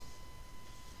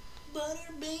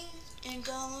Butter beans and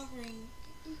collard green.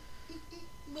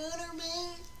 Butter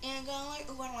beans and collard.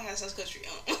 Oh, I don't like how that sounds country.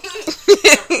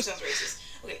 Sounds racist.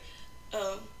 Okay.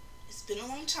 Um, it's been a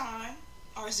long time,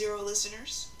 our zero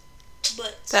listeners,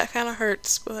 but That kind of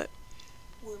hurts, but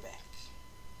we're back.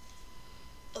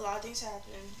 A lot of things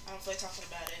happened. I don't feel like talking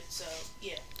about it, so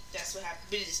yeah, that's what happened.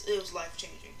 But it was life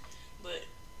changing. But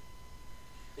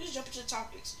let's just jump into the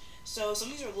topics. So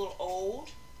some of these are a little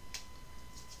old,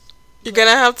 you're but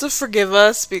gonna have to forgive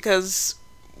us because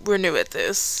we're new at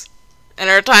this. And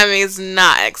our timing is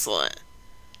not excellent.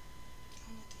 I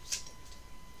don't know if they said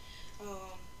that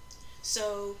right.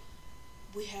 So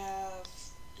we have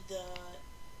the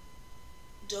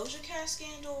Doja Cat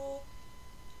scandal,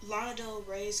 Lana Del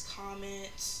Rey's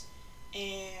comments,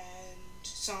 and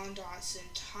Son Dodson,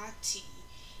 Tati,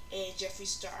 and Jeffree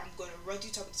Star. I'm going to run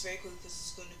through topics very quickly because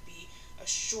it's going to be a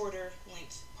shorter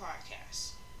length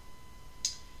podcast.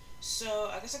 So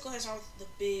I guess I'll go ahead and start with the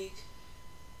big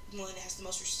one that has the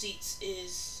most receipts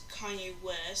is Kanye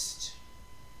West.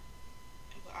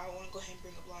 But I want to go ahead and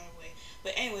bring up Lana Way.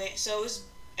 But anyway, so it's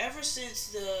ever since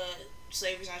the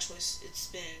slavery's not a choice, it's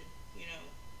been, you know,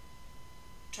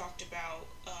 talked about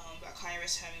Kanye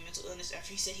West having mental illness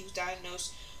after he said he was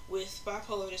diagnosed with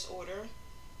bipolar disorder,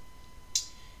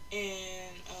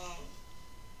 and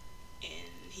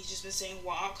he's just been saying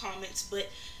wild comments. But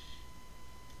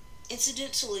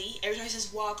incidentally, every time he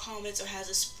says wild comments or has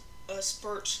a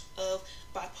spurt of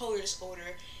bipolar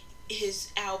disorder,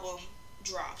 his album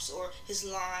drops or his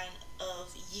line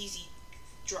of Yeezy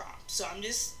drops. So I'm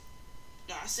just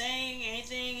not saying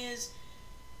anything is.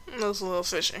 That was a little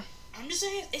fishy. I'm just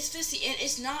saying it's fishy, and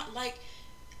it's not like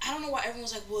I don't know why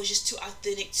everyone's like, well, it's just too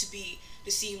authentic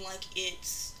to seem like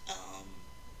it's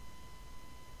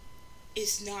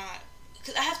not.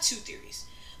 Because I have two theories.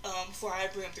 Before I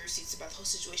bring up the receipts about the whole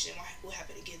situation and what will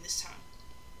happen again this time,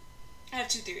 I have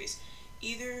two theories.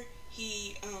 Either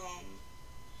he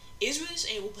is really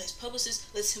disabled, but his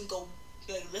publicist lets him go,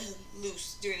 like, let him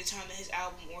loose during the time that his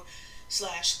album or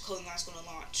slash clothing line is going to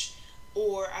launch.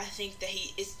 Or I think that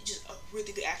he is just a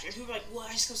really good actor. And people are like, well,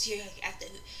 I just come see him like, act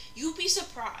that good. You'd be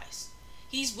surprised.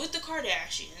 He's with the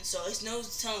Kardashians, so it's no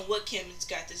telling what Kim has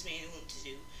got this man willing to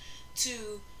do.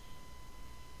 To,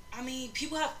 I mean,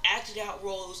 people have acted out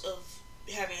roles of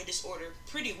having a disorder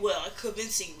pretty well, like,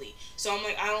 convincingly. So I'm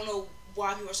like, I don't know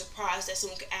why people are surprised that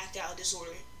someone can act out a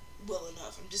disorder well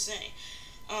enough. I'm just saying.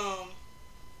 Um,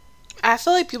 I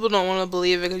feel like people don't want to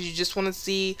believe it because you just want to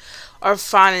see or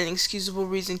find an excusable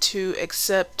reason to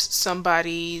accept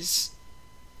somebody's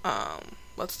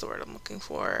what's the word I'm looking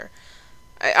for?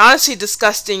 Honestly,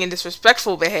 disgusting and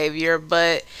disrespectful behavior.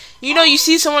 But you oh,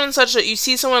 see someone in such a you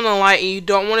see someone in a light, and you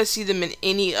don't want to see them in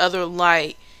any other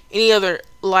light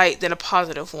than a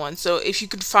positive one. So if you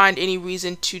could find any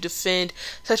reason to defend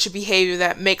such a behavior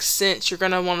that makes sense, you're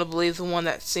gonna want to believe the one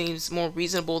that seems more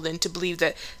reasonable than to believe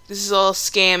that this is all a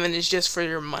scam and is just for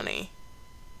your money.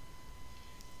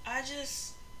 I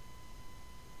just,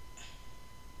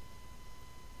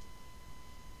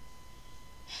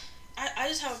 I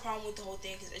just have a problem with the whole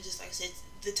thing because it just, like I said,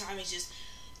 the time is just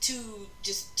too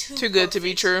Too good to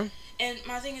be perfect. true. And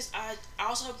my thing is, I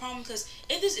also have a problem because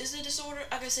if this is a disorder,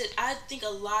 like I said, I think a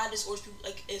lot of disorders, people,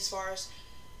 like, as far as,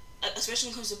 especially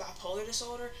when it comes to bipolar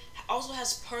disorder, also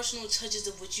has personal touches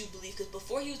of what you believe. Because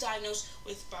before he was diagnosed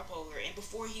with bipolar, and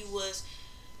before he was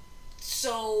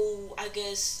so, I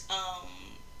guess,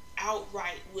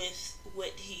 outright with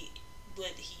what he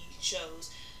chose,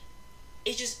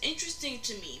 it's just interesting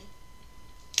to me,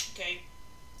 okay,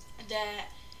 that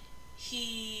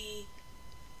he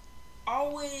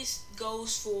always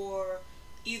goes for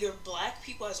either black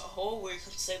people as a whole, where it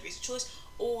comes to slavery as a choice,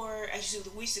 or as you see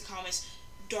with the recent comments,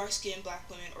 dark skinned black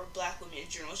women or black women in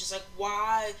general. It's just like,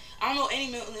 why? I don't know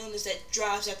any mental illness that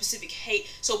drives that specific hate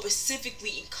so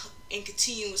specifically and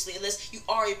continuously, unless you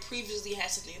already previously had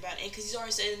something about it. And because he's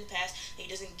already said in the past that he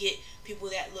doesn't get people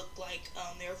that look like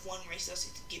they're of one race, he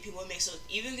doesn't get people that mix. So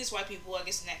even against white people, I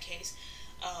guess in that case,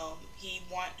 he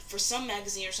want for some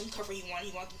magazine or some cover he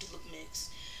want them to look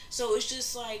mixed. So it's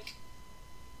just like,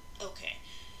 okay.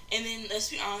 And then let's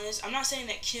be honest, I'm not saying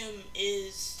that Kim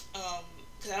is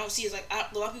because I don't see it like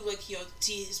a lot of people like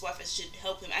see his wife as should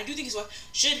help him. I do think his wife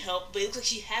should help, but it looks like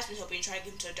she has been helping and trying to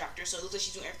get him to a doctor. So it looks like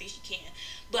she's doing everything she can.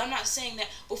 But I'm not saying that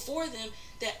before then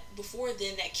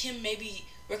that Kim maybe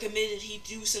recommended he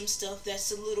do some stuff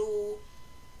that's a little,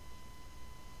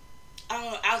 I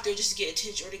don't know, out there just to get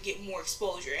attention or to get more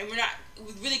exposure. And we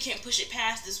really can't push it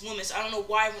past this woman. So I don't know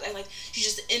why everyone's acting like she's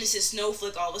just an innocent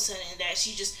snowflake all of a sudden, and that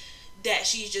she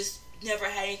just never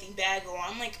had anything bad go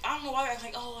on. I'm like, I don't know why I act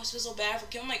like, oh, I feel so bad for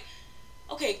Kim. I'm like,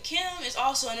 Okay, Kim is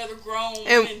also another grown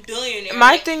And woman billionaire.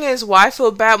 my thing is, why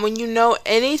feel bad when you know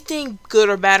anything good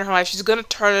or bad in her life, she's gonna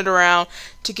turn it around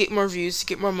to get more views, to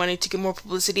get more money, to get more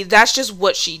publicity. That's just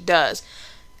what she does.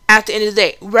 At the end of the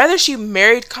day, whether she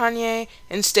married Kanye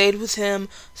and stayed with him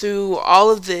through all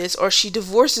of this, or she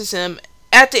divorces him,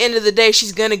 at the end of the day,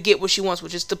 she's gonna get what she wants,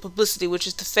 which is the publicity, which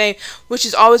is the fame, which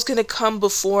is always gonna come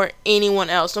before anyone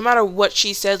else, no matter what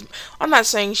she says. I'm not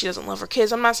saying she doesn't love her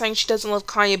kids. I'm not saying she doesn't love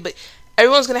Kanye, but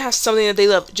everyone's gonna have something that they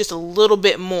love just a little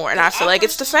bit more, and I feel like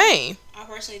it's the fame. I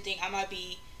personally think I might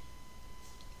be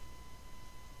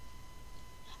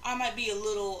a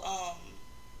little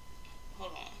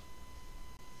hold on.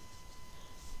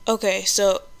 Okay,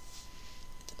 so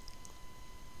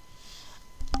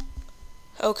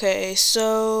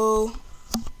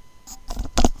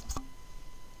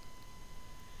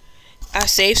I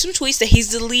saved some tweets that he's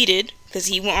deleted because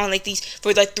he went on like these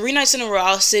for like 3 nights in a row.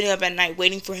 I was sitting up at night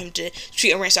waiting for him to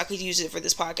tweet a rant so I could use it for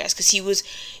this podcast because he was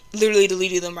literally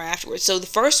deleting them right afterwards. So the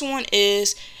first one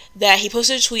is that he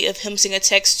posted a tweet of him sending a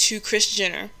text to Kris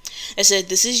Jenner that said,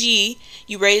 "This is Yee.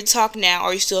 You ready to talk now? Or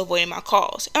are you still avoiding my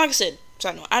calls?" And like I said,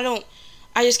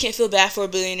 I just can't feel bad for a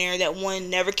billionaire that would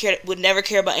never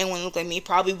care about anyone who looked like me.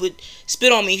 Probably would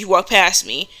spit on me if he walked past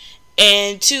me.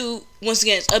 And 2, once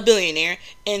again, it's a billionaire.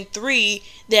 And 3,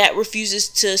 that refuses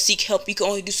to seek help. You can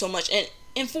only do so much.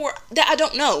 And 4, that I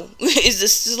don't know is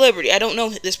this celebrity. I don't know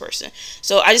this person.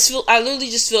 So I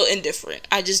literally just feel indifferent.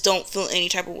 I just don't feel any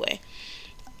type of way.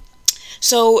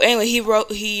 So anyway,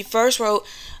 he first wrote,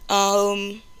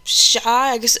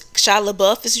 Shia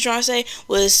LaBeouf, is he trying to say,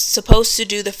 was supposed to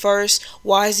do the first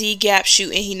YZ Gap shoot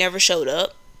and he never showed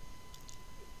up.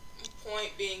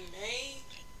 Point being made.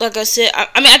 Like I said, I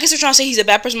mean, I guess they're trying to say he's a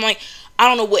bad person. I'm like, I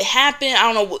don't know what happened.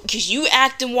 I don't know because you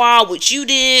acting wild, what you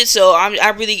did. So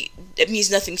it means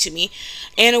nothing to me.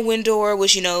 Anna Wintour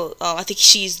was, I think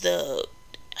she's the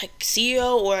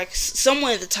CEO or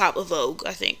someone at the top of Vogue,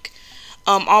 I think.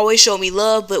 Always showed me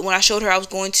love, but when I showed her I was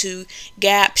going to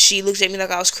Gap, she looked at me like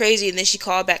I was crazy, and then she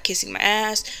called back kissing my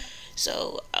ass.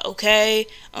 So, okay.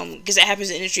 Because that happens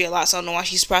in the industry a lot, so I don't know why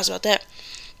she's surprised about that.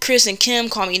 Kris and Kim,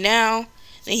 call me now.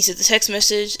 And he sent the text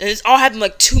message, and it's all happened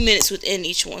like 2 minutes within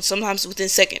each one, sometimes within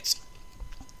seconds.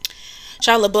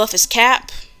 Shia LaBeouf is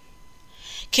cap.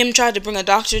 Kim tried to bring a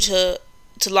doctor to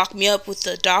lock me up with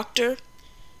the doctor.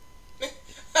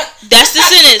 That's the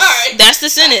sentence. Sorry. That's the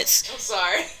sentence. I'm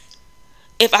sorry.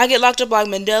 If I get locked up like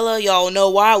Mandela, y'all know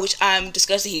why, which I'm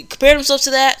disgusted. He compared himself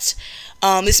to that.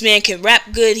 This man can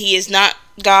rap good. He is not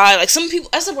God. Like, some people,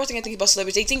 that's the worst thing I think about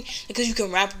celebrities. They think because you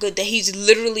can rap good that he's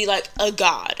literally like a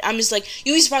god. I'm just like,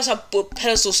 you'd be surprised how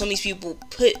pedestal some of these people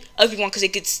put other people on because they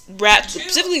could rap,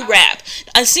 specifically rap.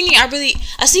 And singing,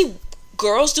 I see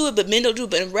girls do it, but men don't do it.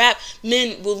 But in rap,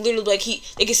 men will literally like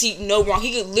they can see no wrong.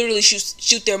 He could literally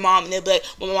shoot their mom, and they'll be like,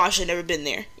 "Well, my mom should have never been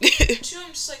there." Too,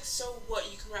 I'm just like, so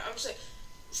what? You can rap. I'm just like,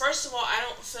 first of all, I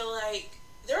don't feel like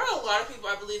there are a lot of people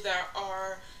I believe that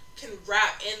can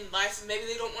rap in life, and maybe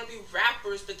they don't want to be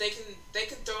rappers, but they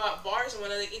can throw out bars and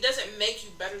whatnot. Like, it doesn't make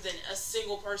you better than a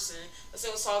single person, a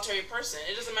single solitary person.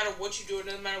 It doesn't matter what you do. It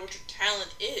doesn't matter what your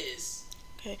talent is.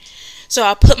 Okay, so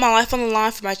I put my life on the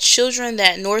line for my children.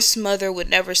 That North's mother would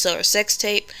never sell her sex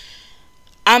tape.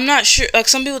 I'm not sure. Like,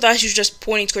 some people thought she was just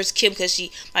pointing towards Kim because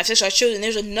she might sexualize children.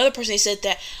 There's another person. They said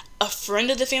that a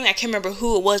friend of the family, I can't remember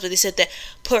who it was, but they said that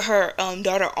put her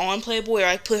daughter on Playboy, or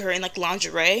I put her in like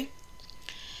lingerie.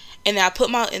 And then I put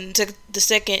the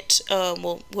second,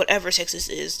 whatever Texas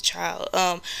is, child.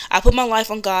 I put my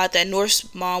life on God that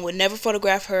North's mom would never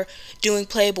photograph her doing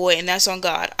Playboy, and that's on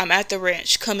God. I'm at the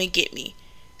ranch. Come and get me.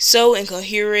 So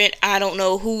incoherent. I don't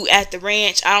know who at the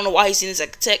ranch. I don't know why he's sending this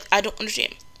like a text. I don't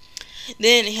understand.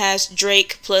 Then it has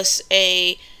Drake plus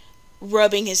a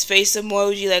rubbing his face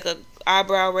emoji, like a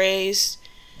eyebrow raise.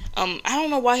 I don't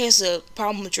know why he has a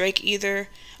problem with Drake either.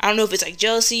 I don't know if it's like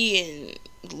jealousy and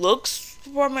looks.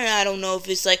 I don't know if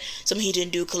it's like something he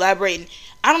didn't do collaborating.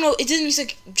 I don't know. It didn't seem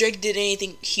like Drake did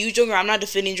anything huge. I'm not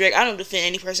defending Drake. I don't defend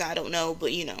any person I don't know,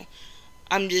 but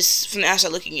I'm just from the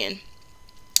outside looking in.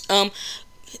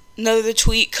 Another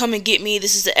tweet, come and get me.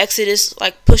 This is the Exodus,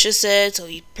 like Pusha said. So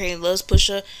he apparently loves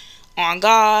Pusha. On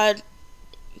God.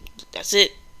 That's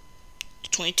it.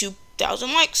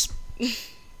 22,000 likes.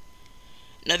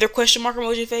 Another question mark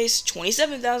emoji face.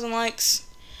 27,000 likes.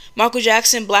 Michael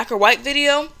Jackson black or white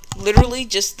video. Literally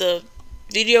just the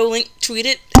video link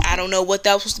tweeted. I don't know what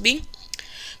that was supposed to be.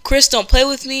 Kris, don't play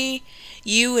with me.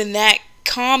 You and that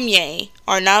Kanye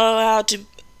are not allowed to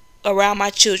around my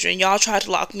children. Y'all tried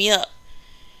to lock me up.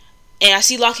 And I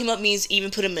see lock him up means even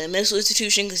put him in a mental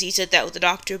institution because he said that with the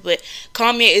doctor. But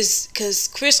Kanye is, because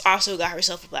Kris also got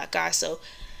herself a black guy. So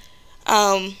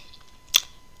Um,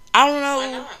 I don't know.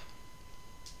 Why not?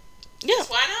 Yeah. Yes,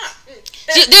 why not?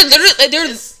 They're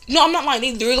no, I'm not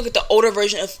lying. They look at the older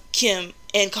version of Kim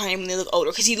and Kanye when they look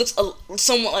older, because he looks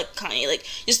somewhat like Kanye, like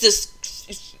just this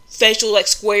facial, like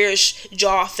squarish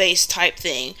jaw face type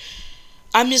thing.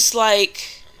 I'm just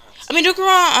like, I mean, don't get me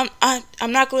wrong.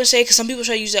 I'm not going to say, because some people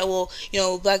try to use that. Well,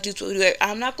 black dudes will do that.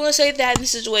 I'm not going to say that in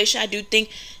this situation. I do think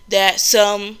that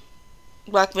some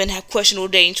black men have questionable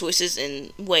dating choices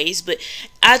in ways, but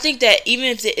I think that even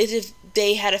if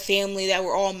they had a family that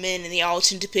were all men and they all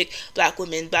tend to pick black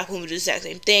women do the exact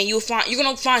same thing, you're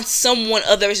gonna find someone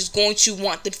others is going to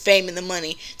want the fame and the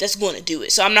money that's going to do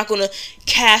it. So I'm not going to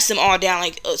cast them all down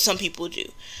like some people do.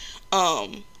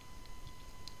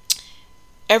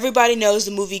 Everybody knows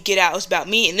the movie Get Out is about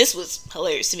me, and this was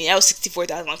hilarious to me. That was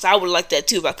 64,000 so I would have liked that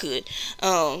too if I could.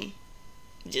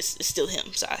 Just it's still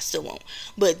him, so I still won't.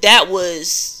 But that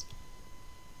was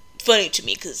funny to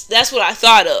me because that's what I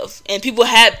thought of, and people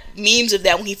had memes of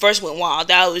that when he first went wild.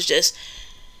 That was just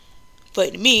funny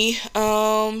to me.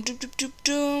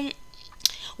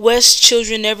 West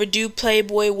children never do.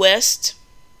 Playboy West.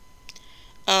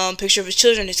 Picture of his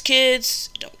children, his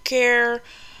kids. Don't care.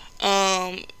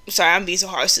 Sorry, I'm being so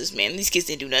harsh, man. These kids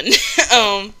didn't do nothing.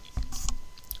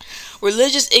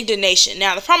 Religious indignation.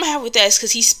 Now, the problem I have with that is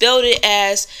because he spelled it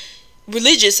as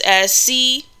religious as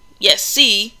C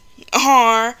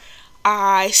R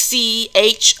I C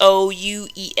H O U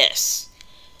E S.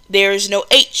 There's no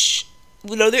H.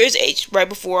 We know there is H right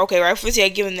before. Okay, right before C, I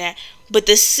give him that. But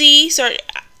the C, sorry,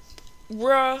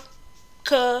 don't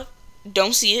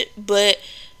see it, but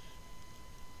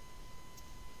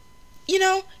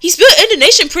he spelled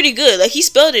indignation pretty good. Like, he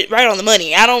spelled it right on the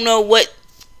money. I don't know what's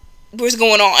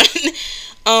going on.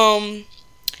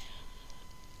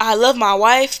 I love my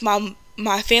wife. My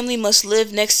family must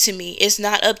live next to me. It's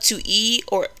not up to E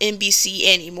or NBC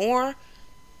anymore.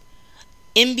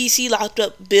 NBC locked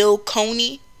up Bill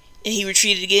Coney, and he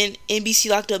retreated again. NBC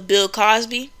locked up Bill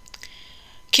Cosby.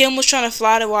 Kim was trying to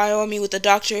fly to Wyoming with the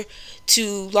doctor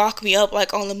to lock me up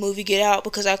like on the movie Get Out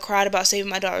because I cried about saving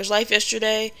my daughter's life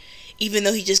yesterday, even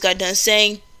though he just got done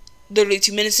saying literally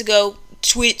 2 minutes ago,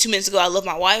 tweeted 2 minutes ago, I love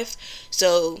my wife.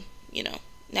 So,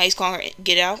 now he's calling her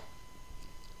Get Out.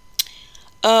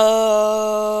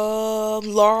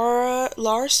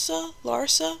 Larissa.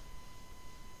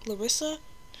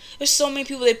 There's so many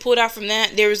people they pulled out from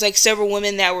that. There was like several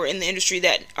women that were in the industry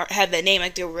that had that name,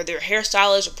 like they were their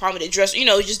hairstylists or prominent dressers. You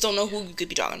just don't know who you could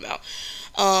be talking about.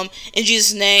 In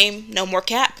Jesus' name, no more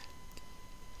cap.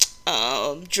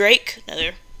 Drake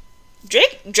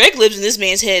lives in this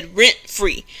man's head rent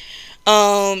free.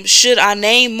 Should I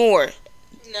name more?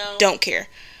 No. Don't care.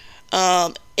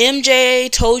 MJ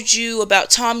told you about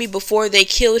Tommy before they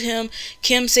killed him.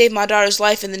 Kim saved my daughter's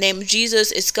life in the name of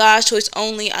Jesus. It's God's choice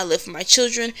only. I live for my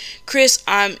children. Chris,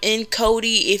 I'm in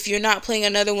Cody. If you're not playing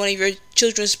another one of your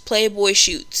children's Playboy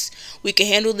shoots, we can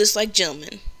handle this like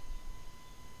gentlemen.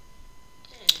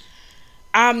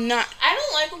 I'm not. I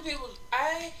don't like when people.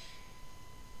 I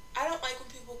don't like when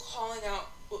people calling out.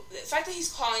 The fact that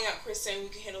he's calling out Chris saying we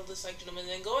can handle this like gentlemen,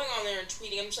 and then going on there and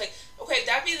tweeting, I'm just like, okay, if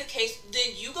that be the case,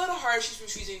 then you go to her. She's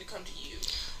refusing to come to you.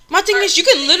 My thing is, you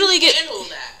can literally get handle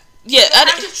that. Yeah, you don't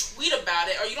have to tweet about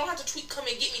it, or you don't have to tweet come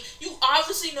and get me. You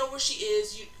obviously know where she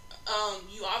is. You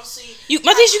obviously.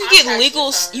 My thing is, you could get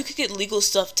legal. You could get legal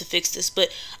stuff to fix this,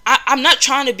 but I'm not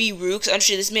trying to be rude because I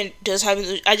understand this man does have.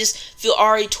 I just feel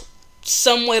already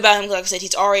some way about him. Like I said,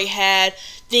 he's already had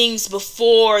things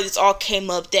before this all came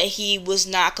up that he was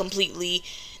not completely,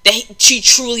 she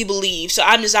truly believed. So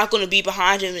I'm just not going to be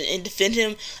behind him and defend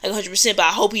him like 100%, but I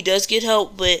hope he does get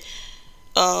help. But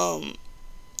I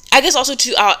guess also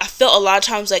too, I felt a lot of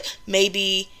times like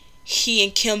maybe he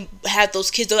and Kim had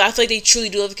those kids, though I feel like they truly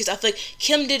do it because I feel like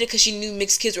Kim did it because she knew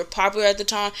mixed kids were popular at the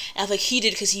time, and I feel like he did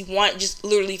it because he wanted just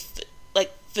literally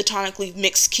like platonically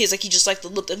mixed kids, like he just liked the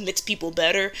look of mixed people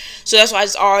better. So that's why I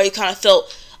just already kind of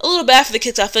felt a little bad for the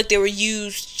kids. I feel like they were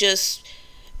used just,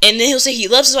 and then he'll say he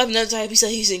loves his wife, another time he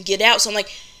said he's in Get Out. So I'm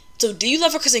like, so do you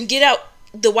love her because in Get Out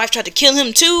the wife tried to kill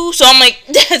him too? So I'm like,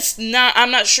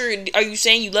 I'm not sure. Are you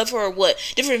saying you love her or what?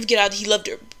 Different if Get Out, he loved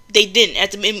her. They didn't.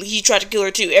 At the end, he tried to kill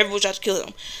her too. Everyone tried to kill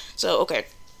him. So, okay.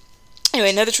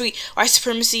 Anyway, another tweet. White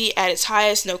supremacy at its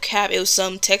highest, no cap. It was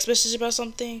some text message about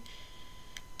something.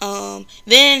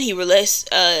 Then he released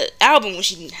an album, which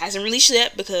he hasn't released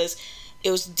yet because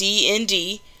it was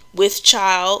D&D with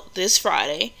Child this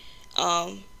Friday.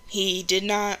 He did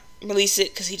not release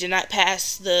it because he did not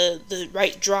pass the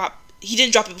right drop. He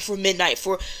didn't drop it before midnight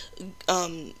for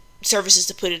services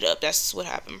to put it up. That's what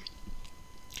happened.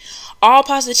 All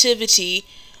positivity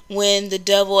when the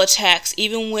devil attacks,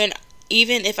 even when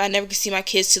even if I never can see my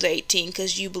kids till they're 18,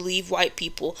 because you believe white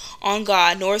people. On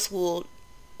God, North will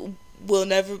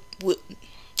never will.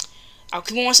 I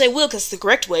keep on say will because it's the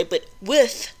correct way, but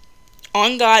with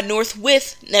on God, North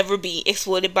with never be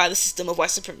exploited by the system of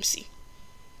white supremacy.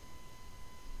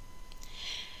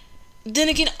 Then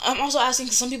again, I'm also asking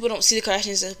because some people don't see the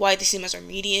Kardashians as white; they see them as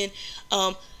Armenian.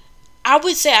 I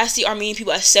would say I see Armenian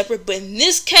people as separate, but in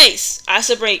this case, I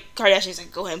separate Kardashians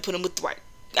and go ahead and put them with the white.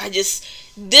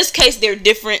 This case, they're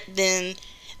different than,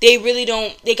 they really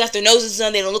don't, they got their noses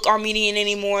done, they don't look Armenian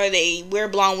anymore, they wear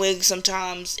blonde wigs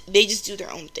sometimes, they just do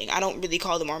their own thing. I don't really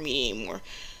call them Armenian anymore,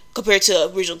 compared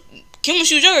to original, Kim when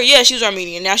she was younger, yeah, she was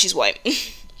Armenian, now she's white.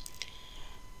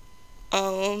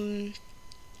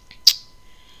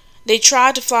 They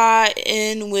tried to fly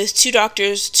in with 2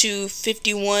 doctors to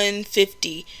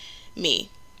 5150 me.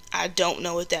 I don't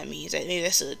know what that means. Maybe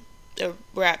that's a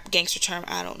rap gangster term.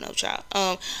 I don't know, child.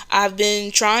 I've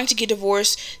been trying to get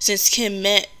divorced since Kim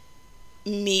met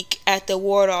Meek at the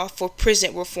ward-off for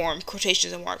prison reform,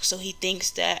 quotations and marks, so he thinks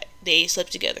that they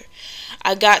slept together.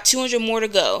 I got 200 more to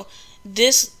go.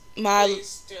 This, my... Please,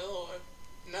 still,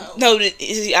 no. No,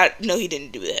 he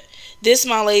didn't do that. This,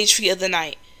 my lady treat of the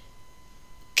night.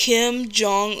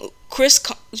 Chris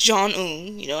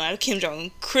Jong-un, out of Kim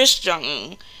Jong-un, Chris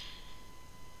Jong-un.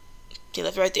 He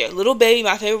left right there. Lil Baby,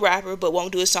 my favorite rapper, but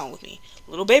won't do a song with me.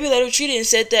 Lil Baby later tweeted and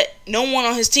said that no one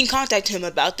on his team contacted him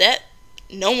about that.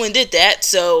 No one did that,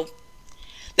 so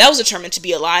that was determined to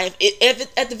be a lie.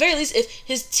 If at the very least, if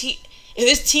his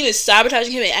team is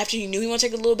sabotaging him and after he knew he wanted to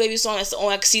take a Lil Baby song, that's the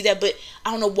only I could see that. But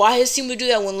I don't know why his team would do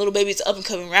that when Lil Baby is an up and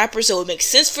coming rapper, so it makes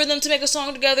sense for them to make a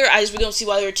song together. I just really don't see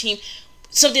why their team,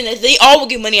 something that they all would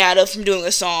get money out of from doing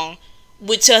a song,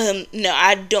 would tell him no.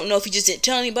 I don't know if he just didn't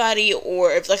tell anybody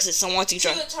or if, like I said, someone to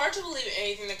try. It's hard to believe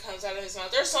anything that comes out of his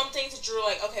mouth. There's some things that you're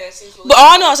like, okay, that seems believable. But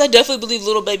all I know is I definitely believe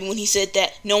Lil Baby when he said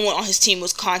that no one on his team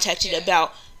was contacted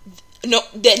about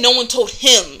that no one told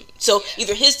him. So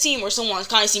either his team or someone on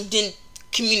Kanye's team didn't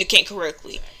communicate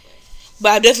correctly. Exactly. But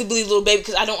I definitely believe Lil Baby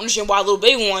because I don't understand why Lil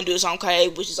Baby want to do a song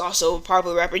Kanye, which is also a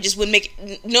popular rapper. Just would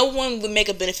no one would make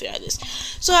a benefit out of this.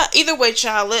 So either way,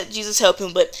 child, let Jesus help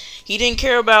him. But he didn't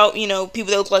care about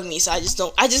people that look like me. So I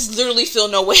just literally feel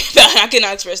no way about it. I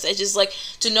cannot express that. Just like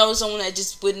to know someone that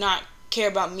just would not care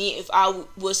about me if I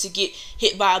was to get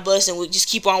hit by a bus and would just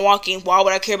keep on walking. Why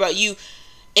would I care about you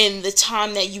in the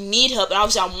time that you need help? And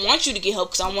obviously I want you to get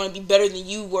help because I want to be better than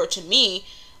you were to me.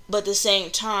 But at the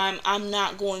same time, I'm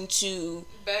not going to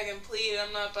beg and plead.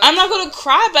 I'm not going to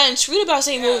cry about it and tweet about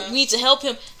saying, well, we need to help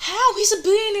him. How? He's a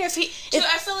billionaire. I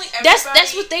feel like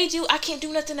that's what they do. I can't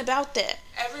do nothing about that.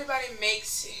 Everybody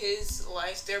makes his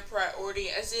life their priority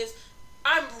as if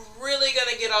I'm really going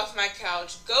to get off my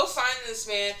couch, go find this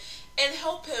man, and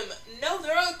help him. No,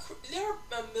 there are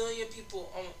a million people.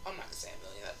 I'm not going to say a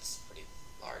million. That's pretty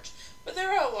large. But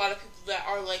there are a lot of people that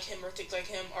are like him or think like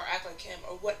him or act like him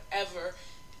or whatever.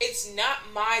 It's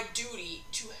not my duty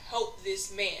to help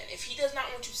this man. If he does not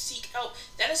want to seek help,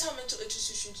 that is how mental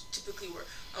institutions typically work.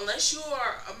 Unless you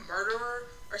are a murderer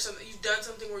or something, you've done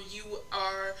something where you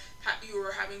are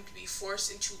having to be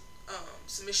forced into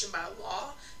submission by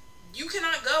law, you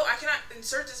cannot go. I cannot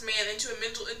insert this man into a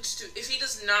mental institute if he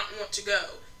does not want to go.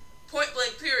 Point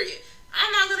blank, period.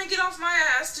 I'm not going to get off my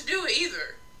ass to do it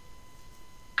either.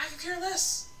 I could care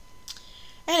less.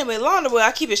 Anyway, Lana Del Rey,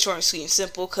 I keep it short and sweet and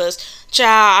simple because,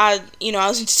 child, I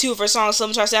listened to 2 of her songs,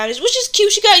 Summertime Sadness, which is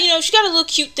cute. She got a little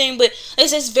cute thing, but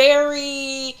it's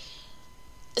very,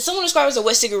 someone described it as a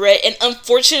wet cigarette, and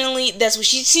unfortunately, that's what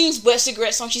she sings, wet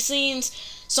cigarette songs. She sings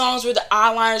songs where the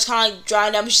eyeliner's kind of like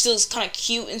drying down, but she still is kind of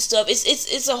cute and stuff.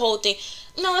 It's a whole thing.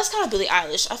 No, that's kind of Billie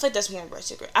Eilish. I feel like that's more wet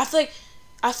cigarette. I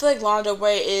feel like Lana Del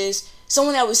Rey is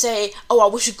someone that would say, oh,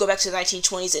 I wish we could go back to the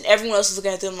 1920s, and everyone else is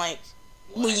looking at them like,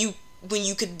 what? when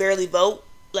you could barely vote,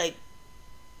 like,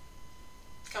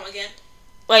 come again?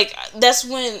 Like, that's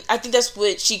when, I think that's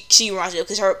what she reminds me of,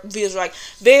 because her videos were, like,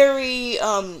 very,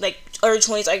 like, early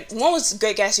 20s, like, one was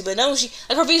Great Gatsby, but another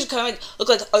one, her videos kind of, like, look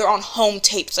like they're on home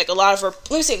tapes, like, a lot of her,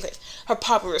 let me say her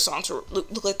popular songs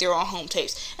look like they're on home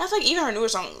tapes, and I feel like even her newer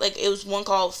song, like, it was one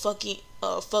called Fuck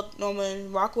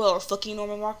Norman Rockwell, or Fucking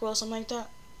Norman Rockwell, something like that.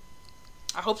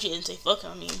 I hope she didn't say fuck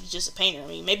him. I mean, he's just a painter. I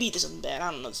mean, maybe he did something bad.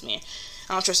 I don't know this man.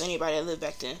 I don't trust anybody that lived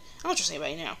back then. I don't trust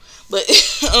anybody now. But,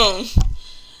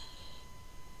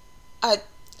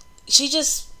 she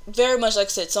just very much, like I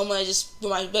said, someone that just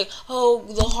reminds me, like, oh,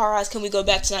 the hard eyes, can we go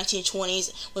back to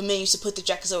 1920s when men used to put their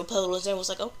jackets over pillows, and it was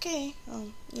like, okay,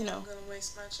 I'm gonna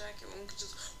waste my jacket when we could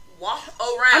just walk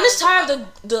around. I'm just tired of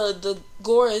the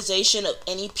glorification of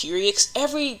any period. 'Cause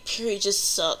every period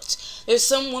just sucked. There's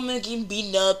some woman getting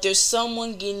beaten up. There's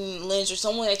someone getting lynched. There's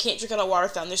someone that can't drink out of water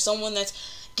fountain. There's someone that's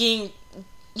getting,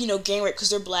 gang raped because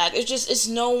they're black. It's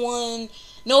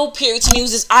no period to me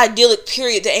was this idyllic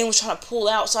period that anyone's trying to pull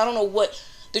out. So I don't know what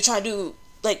they're trying to do,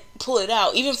 like, pull it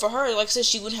out. Even for her, like I said,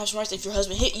 she wouldn't have some rights if your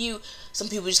husband hit you. Some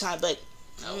people just kind of like,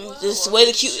 this is the way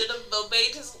the cute. Should have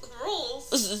obeyed his rules.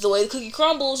 This is the way the cookie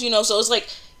crumbles, So it's like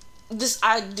this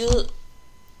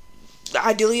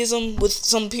idealism with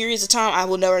some periods of time. I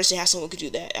will never understand how someone could do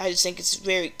that. I just think it's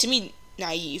very, to me,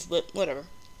 naive. But whatever.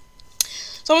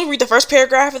 So I'm gonna read the first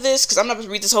paragraph of this because I'm not gonna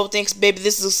read this whole thing. Cause baby,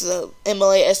 this is a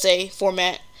MLA essay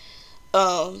format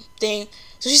thing.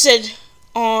 So she said,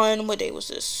 on what day was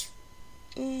this?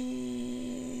 I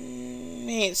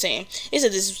ain't saying. It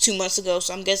said this was 2 months ago,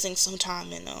 so I'm guessing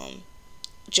sometime in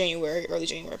January, early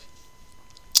January.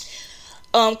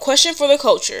 Question for the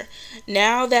culture.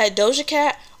 Now that Doja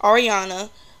Cat, Ariana,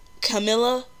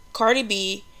 Camila, Cardi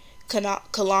B,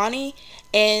 Kalani,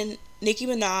 and Nicki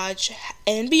Minaj,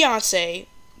 and Beyonce,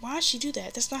 why did she do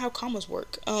that? That's not how commas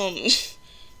work.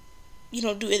 You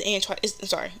don't do it and twice.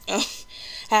 Sorry.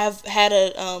 Have had.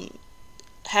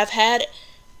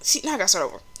 See, now I gotta start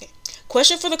over. Okay.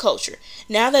 Question for the culture.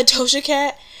 Now that Doja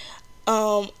Cat,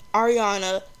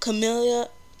 Ariana, Camila,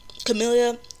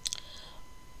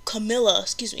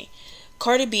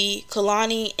 Cardi B,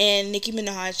 Kalani, and Nicki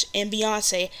Minaj, and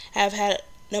Beyonce have had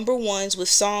number ones with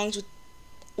songs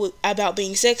about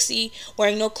being sexy,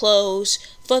 wearing no clothes,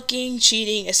 fucking,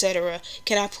 cheating, etc.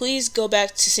 Can I please go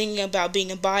back to singing about being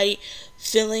embodied,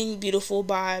 feeling beautiful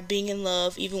by being in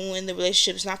love even when the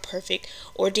relationship is not perfect,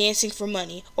 or dancing for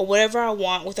money, or whatever I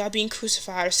want without being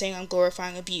crucified or saying I'm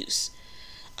glorifying abuse?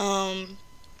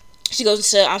 She goes and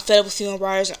said, I'm fed up with female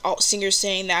writers and alt singers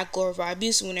saying that I glorify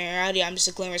abuse, when in reality I'm just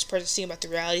a glamorous person singing about the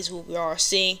realities of what we are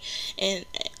seeing in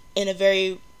a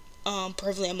very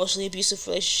prevalently emotionally abusive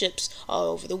relationships all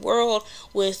over the world.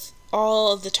 With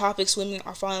all of the topics women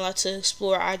are finally allowed to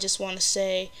explore, I just want to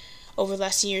say, over the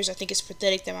last years, I think it's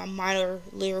pathetic that my minor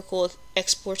lyrical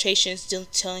exploitations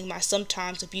detailing my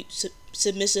sometimes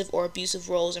submissive or abusive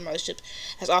roles in relationships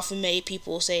has often made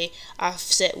people say I've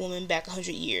set women back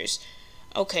 100 years.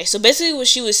 Okay, so basically what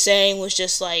she was saying was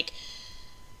just like,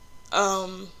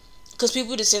 because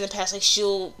people just say in the past, like,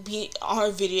 she'll be on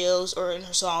her videos or in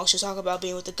her songs, she'll talk about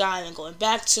being with the guy and then going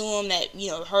back to him that,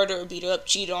 hurt her, beat her up,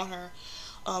 cheated on her.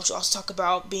 She'll also talk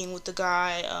about being with the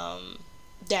guy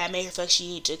that made her feel like she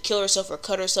needed to kill herself or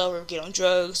cut herself or get on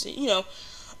drugs.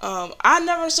 I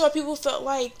never saw people felt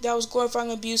like that was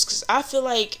glorifying abuse, because I feel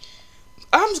like,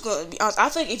 I'm just going to be honest, I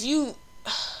feel like if you,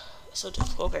 it's so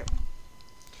difficult, okay.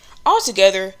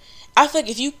 Altogether, I feel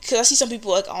like because I see some people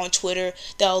like on Twitter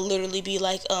that'll literally be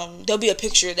like, there'll be a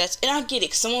picture and I get it,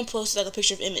 'cause someone posted like a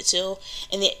picture of Emmett Till,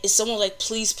 and someone like,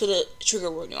 please put a trigger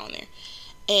warning on there.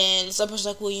 And some person's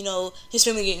like, well, his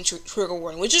family getting trigger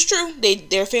warning, which is true.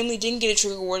 Their family didn't get a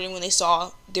trigger warning when they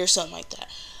saw their son like that.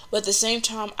 But at the same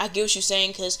time, I get what you're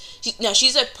saying, because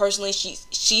she's like, personally,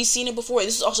 she's seen it before.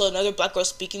 This is also another black girl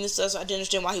speaking this, so I didn't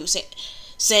understand why he was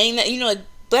saying that. Like,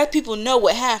 black people know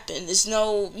what happened. There's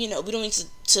no, we don't need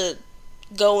to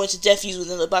go into depth use with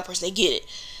another black person. They get it.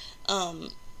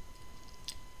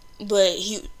 But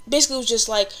he basically was just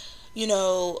like,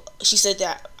 she said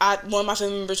that one of my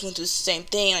family members went through the same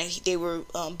thing. Like, they were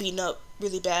beaten up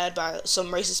really bad by some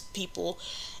racist people,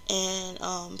 and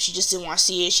she just didn't want to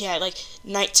see it. She had like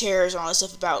night terrors and all that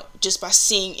stuff just by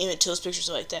seeing Emmett Till's pictures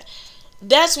like that.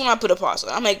 That's when I put a pause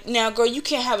on it. I'm like, now, girl, you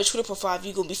can't have a Twitter profile if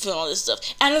you're gonna be feeling all this stuff.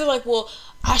 And they're like, well,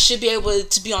 I should be able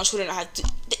to be on Twitter, and I have to.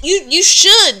 You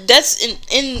should. That's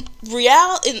in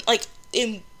reality,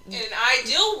 in an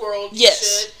ideal world. Yes. You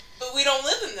should. But we don't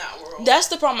live in that world. That's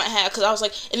the problem I had, because I was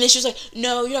like, and then she was like,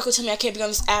 no, you're not going to tell me I can't be on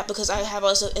this app because I have all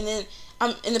this stuff. And then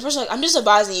the person like, I'm just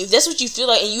advising you, if that's what you feel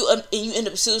like, and you end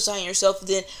up suiciding yourself,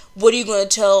 then what are you going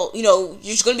to tell, you're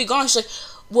just going to be gone. She's like,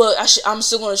 well, I'm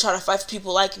still going to try to fight for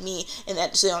people like me, and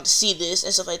that so they don't have to see this,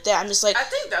 and stuff like that. I'm just like, I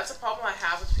think that's a problem I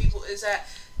have with people, is that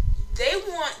they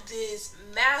want this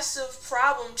massive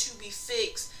problem to be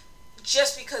fixed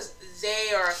just because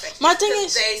they are affected. My thing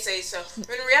is, they say so.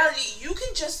 But in reality, you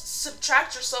can just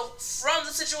subtract yourself from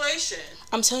the situation.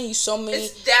 I'm telling you, so many.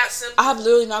 It's that simple. I have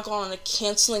literally not gone on a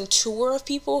canceling tour of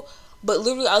people, but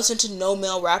literally I listen to no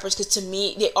male rappers, because to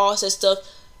me, they all said stuff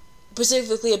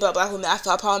specifically about black women I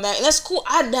felt problematic, and that's cool.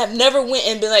 I have never went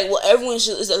and been like, well, everyone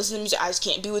should listen to music, I just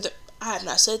can't be with them. I have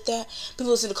not said that.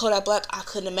 People listen to Kodak Black, I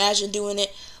couldn't imagine doing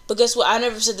it. But guess what? I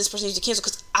never said this person needs to cancel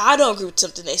because I don't agree with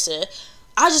something they said.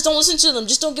 I just don't listen to them.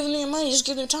 Just don't give them your money. Just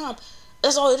give them time.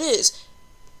 That's all it is.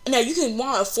 Now, you can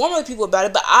want to inform other people about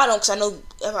it, but I don't, because I know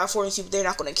if I inform people, they're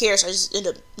not going to care, so I just end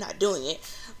up not doing it.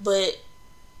 But,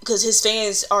 because his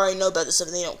fans already know about this stuff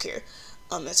and they don't care.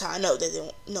 That's how I know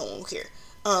that no one will care.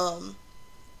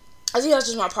 I think that's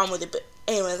just my problem with it, but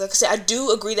anyway, like I said, I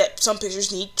do agree that some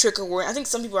pictures need trigger warning. I think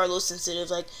some people are a little sensitive,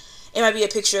 like, it might be a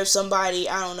picture of somebody,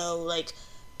 I don't know, like,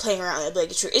 playing around with,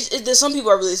 like, a trigger. Some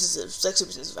people are really sensitive, like,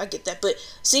 super sensitive, I get that, but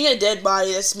seeing a dead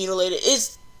body that's mutilated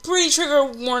is pretty trigger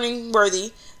warning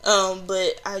worthy.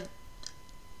 But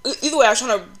either way, I was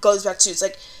trying to go this back to, it's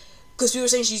like, because people were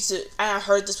saying she used to, I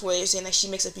heard this way, saying that she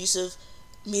makes abusive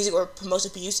music or promotes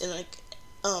abuse and, like,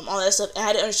 all that stuff, and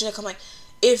I didn't understand it. I'm like,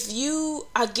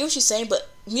 I get what she's saying, but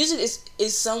music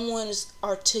is someone's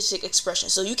artistic expression,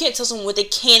 so you can't tell someone what they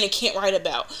can and can't write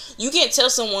about. You can't tell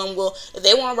someone, well, if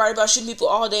they want to write about shooting people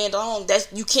all day and long, that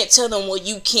you can't tell them, well,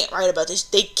 you can't write about this.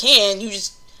 They can, you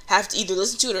just have to either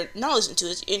listen to it or not listen to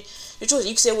it. It's your choice.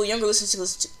 You can say, well, younger listeners can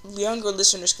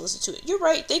listen to it. You're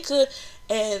right, they could,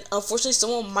 and unfortunately,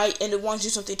 someone might end up wanting to do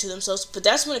something to themselves. But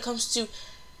that's when it comes to,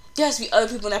 there has to be other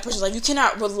people in that person's life.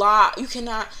 You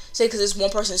cannot say because it's one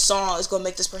person's song is going to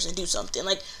make this person do something.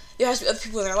 Like, there has to be other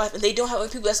people in their life, and they don't have other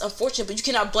people. That's unfortunate, but you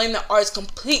cannot blame the artist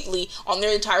completely on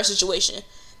their entire situation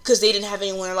because they didn't have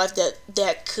anyone in their life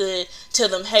that could tell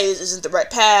them, hey, this isn't the right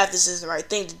path, this isn't the right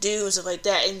thing to do, and stuff like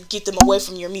that, and get them away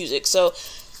from your music. So,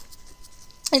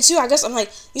 and two, I guess I'm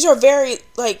like, these are very,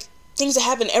 like, things that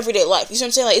happen in everyday life. You see what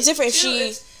I'm saying? Like, it's different if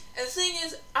she... And the thing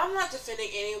is, I'm not defending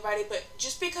anybody, but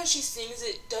just because she sings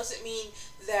it doesn't mean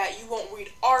that you won't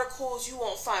read articles, you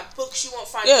won't find books, you won't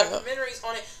find documentaries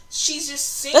on it. She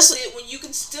just sings it when you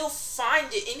can still find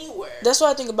it anywhere. That's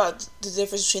what I think about the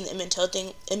difference between the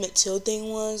Emmett Till thing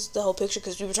was, the whole picture,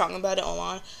 because we were talking about it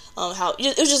online. How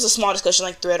it was just a small discussion,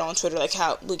 like, thread on Twitter, like,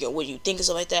 how, look at what you think and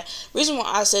stuff like that. The reason why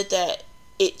I said that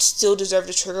it still deserved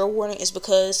a trigger warning is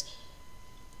because,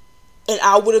 and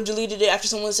I would have deleted it after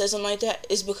someone said something like that,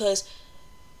 is because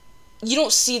you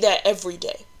don't see that every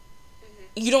day.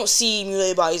 You don't see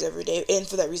mutilated bodies every day, and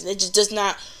for that reason, it just does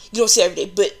not, you don't see it every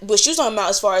day. But what she was talking about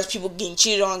as far as people getting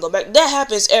cheated on and go back, that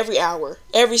happens every hour,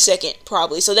 every second,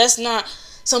 probably. So that's not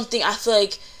something I feel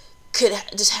like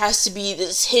just has to be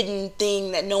this hidden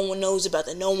thing that no one knows about,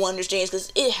 that no one understands,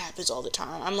 because it happens all the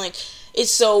time. I'm like,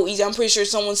 it's so easy. I'm pretty sure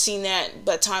someone's seen that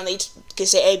by the time they can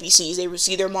say ABCs. They would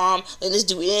see their mom let this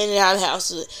dude in and out of the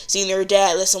house, seeing their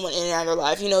dad let someone in and out of their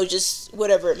life, just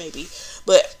whatever it may be.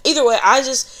 But either way,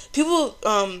 people,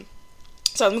 so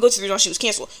let me go to the reason why she was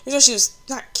canceled. The reason why she was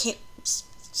not canceled,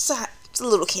 it's a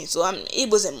little canceled. it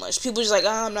wasn't much. People just like,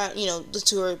 I'm not,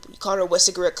 listen to her. You called her a wet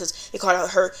cigarette because they called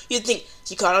out her. You'd think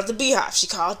she called out the Beehive. She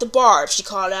called out the Barb. She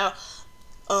called out,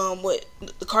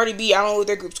 the Cardi B. I don't know what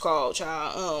their group's called,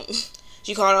 child.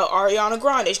 She called out Ariana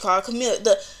Grande. She called out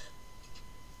Camila.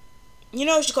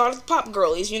 She called out the pop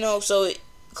girlies. So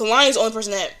Kalani's the only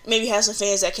person that maybe has some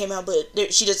fans that came out,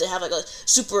 but she doesn't have like a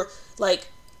super like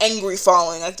angry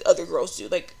following like the other girls do.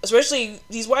 Like, especially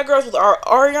these white girls with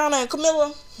Ariana and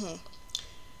Camila.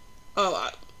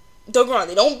 Don't get me wrong,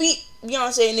 they don't beat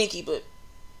Beyonce and Nicki, but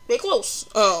they close.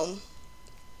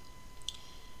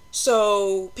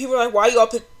 So people are like, why you all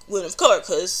pick women of color?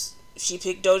 Because she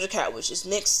picked Doja Cat, which is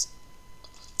mixed.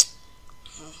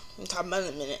 I'm talking about it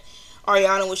in a minute.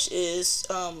 Ariana, which is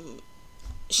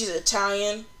she's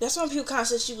Italian. That's why people kind of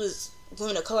said she was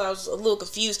women of color. I was a little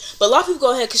confused, but a lot of people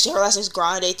go ahead because her last name is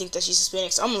Grande. They think that she's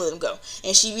Hispanic, so I'm gonna let them go.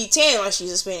 And she be tan like she's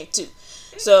Hispanic too.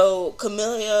 So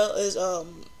Camila is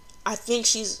I think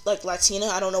she's like Latina.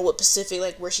 I don't know what Pacific,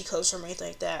 like where she comes from or anything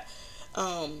like that.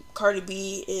 Cardi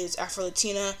B is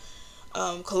Afro-Latina.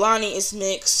 Kalani is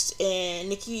mixed, and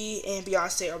Nicki and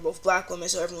Beyonce are both black women.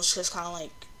 So everyone's just kind of like,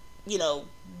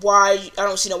 why I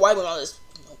don't see no white women on this.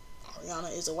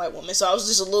 Ariana is a white woman, so I was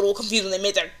just a little confused when they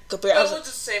made that comparison. I would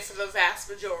just say for the vast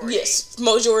majority. Yes,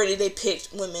 majority they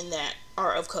picked women that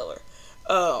are of color.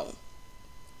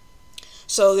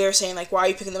 So they're saying like, why are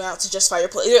you picking them out to justify your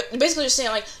play? They're basically just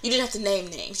saying like, you didn't have to name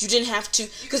names. You didn't have to,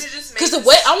 because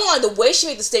the way she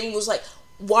made the statement was like,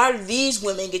 why do these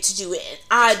women get to do it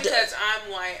and because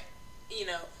I'm white,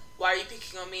 why are you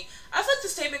picking on me? I thought the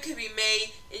statement could be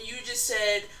made, and you just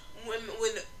said when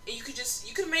you could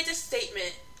have made this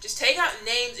statement. Just take out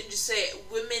names and just say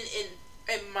women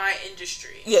in my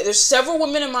industry. Yeah, there's several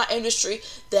women in my industry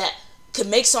that could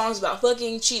make songs about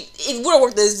fucking cheating. It would have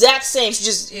worked the exact same. She's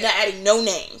just not adding no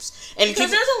names. And because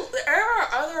there are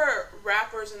other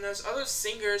rappers and there's other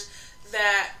singers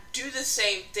that do the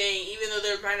same thing, even though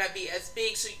they might not be as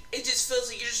big. So it just feels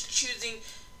like you're just choosing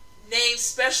names,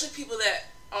 especially people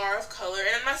that are of color.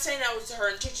 And I'm not saying that was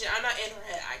her intention. I'm not in her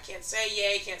head. I can't say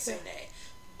yay, can't say nay.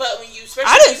 But when you,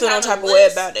 especially I didn't feel when no you have type a of way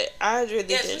list, about it. I really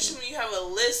yeah, didn't. especially when you have a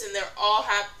list and they're all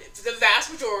have the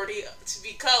vast majority to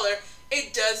be color,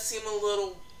 it does seem a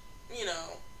little,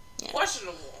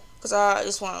 questionable. Because I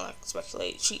just want to like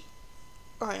speculate.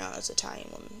 Ariana's Italian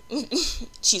woman.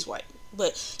 She's white,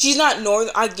 but she's not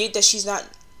northern. I get that she's not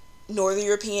Northern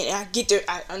European, and I get there.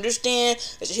 I understand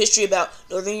there's a history about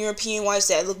Northern European whites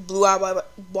that look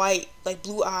white, like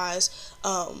blue eyes,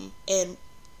 and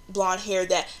blonde hair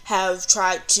that have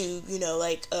tried to,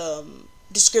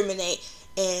 discriminate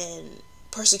and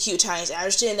persecute Italians. I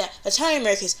understand that Italian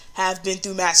Americans have been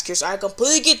through massacres, so I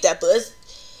completely get that. But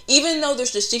even though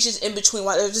there's distinctions in between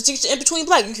white, there's distinctions in between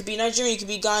black. You could be Nigerian, you could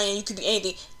be Ghanaian, you could be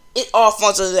anything. It all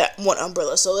falls under that one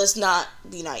umbrella, so let's not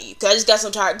be naive. Cause I just got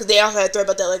some tired, because they also had a thread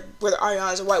about that, like whether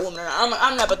Ariana is a white woman or not.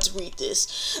 I'm not about to read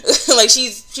this. Like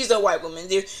she's a white woman.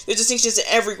 There's distinctions in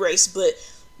every race, but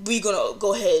we gonna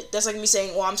go ahead. That's like me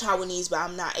saying, well, I'm Taiwanese, but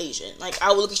I'm not Asian. Like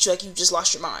I would look at you like you just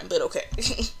lost your mind, but okay.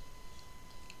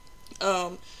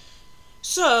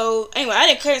 So anyway, I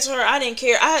didn't care to her. I didn't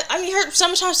care. I mean, her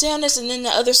Summertime Sadness, and then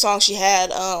the other song she had,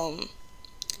 Love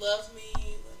Me.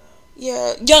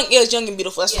 Yeah, Young and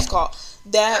Beautiful. That's what it's called.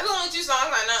 That's the only 2 songs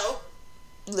I know.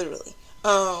 Literally.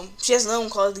 She has another one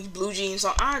called the Blue Jeans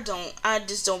song. I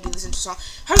just don't be listening to the song.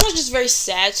 Her song's just very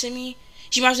sad to me.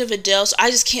 She reminds me of Adele, so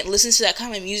I just can't listen to that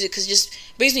kind of music because it just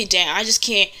brings me down. I just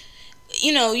can't.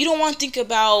 You don't want to think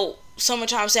about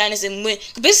Summertime Sadness, and when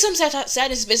basically Summertime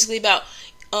Sadness is basically about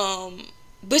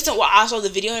based on what I saw the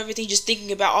video and everything, just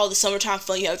thinking about all the summertime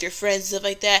fun you have with your friends and stuff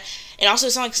like that. And also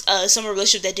it's like a summer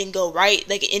relationship that didn't go right,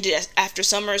 like it ended after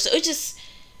summer. So it just,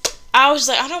 I was just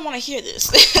like, I don't want to hear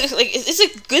this. Like it's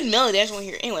a good melody, I just want to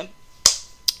hear it. Anyway,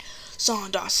 Shawn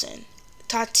Dawson,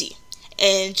 Tati,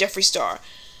 and Jeffree Star,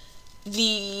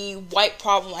 the white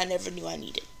problem I never knew I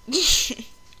needed.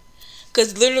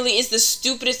 Because literally it's the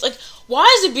stupidest, like,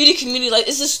 why is the beauty community like,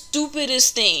 it's the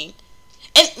stupidest thing.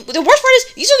 And the worst part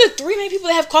is, these are the 3 main people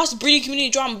that have caused the beauty community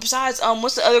drama besides,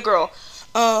 what's the other girl?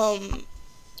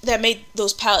 That made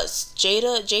those palettes.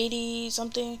 JD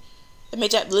something? That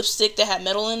made that lipstick that had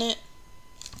metal in it.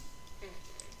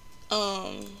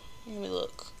 Let me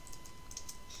look.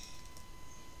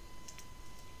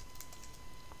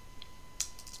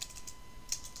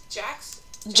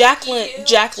 Jaclyn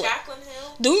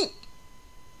Hill?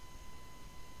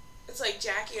 It's like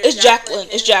Jackie or It's Jaclyn.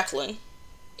 It's Jaclyn.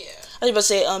 Yeah. I was about to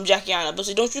say Jackiana, but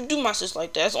say, don't you do my sis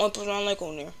like that. That's the only person I like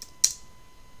on there.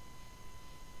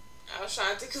 I was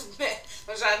trying to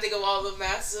think of all the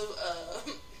massive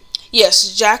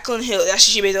Yes, Jaclyn Hill. That's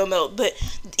she made that metal. But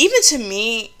even to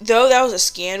me, though that was a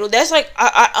scandal, that's like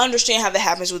I understand how that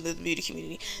happens with the beauty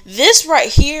community. This right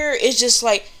here is just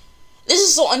like, this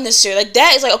is so unnecessary. Like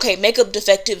that is like, okay, makeup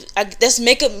defective. That's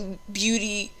makeup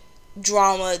beauty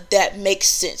drama that makes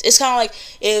sense. It's kind of like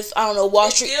if, I don't know, Wall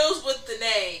Street deals with the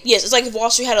name. Yes, it's like if Wall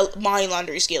Street had a money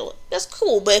laundering scandal. That's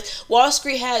cool. But if Wall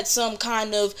Street had some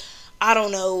kind of, I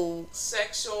don't know,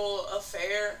 sexual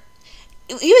affair,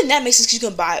 even that makes sense because you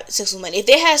can buy sex with money. If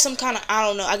they had some kind of, I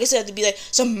don't know, I guess it had to be like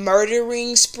some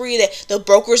murdering spree that the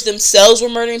brokers themselves were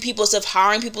murdering people instead of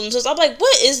hiring people themselves. I'm like,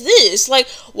 what is this? Like,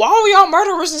 why are y'all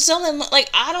murderers and selling? Like,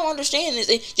 I don't understand this.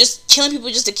 They just killing people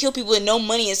just to kill people with no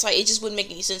money. It's like, it just wouldn't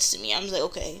make any sense to me. I'm just like,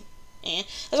 okay, and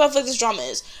that's what I feel like this drama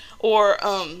is. Or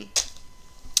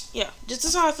yeah, just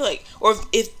that's how I feel like. Or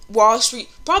if Wall Street,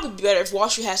 probably be better if Wall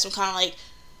Street has some kind of like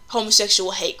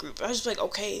homosexual hate group. I was just like,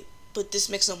 okay, but this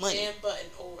makes no money.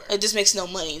 It just makes no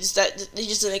money. It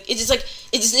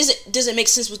doesn't make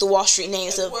sense with the Wall Street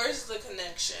name. So where's the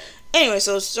connection? Anyway,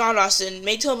 so Shawn Dawson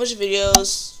made a whole bunch of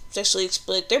videos, sexually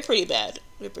explicit. They're pretty bad.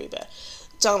 Talking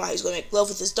about how he's going to make love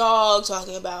with his dog.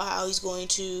 Talking about how he's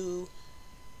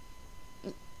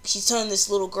telling this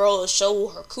little girl to show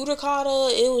her cooter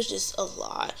cotta. It was just a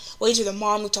lot. Waiting to the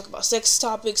mom who talk about sex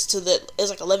topics to it's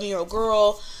like 11-year-old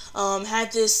girl.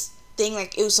 Had this thing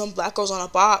like it was some black girls on a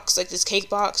box, like this cake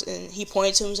box, and he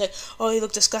pointed to him and was like, oh, he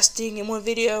looked disgusting in one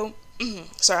video.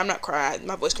 Sorry, I'm not crying.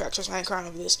 My voice cracked, so I ain't crying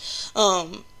over this. I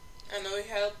know he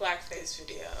had a blackface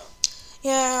video.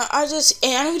 Yeah, I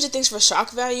know he did things for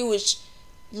shock value, which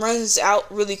runs out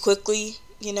really quickly.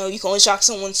 You can only shock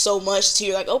someone so much till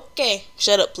you're like, okay,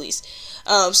 shut up, please.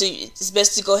 So it's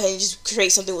best to go ahead and just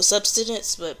create something with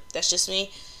substance, but that's just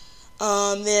me.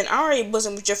 Then I already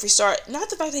wasn't with Jeffree Star. Not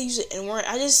the fact that he used the N-word,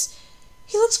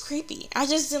 he looks creepy. I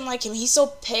just didn't like him. He's so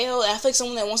pale. I feel like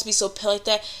someone that wants to be so pale like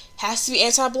that has to be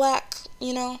anti-black,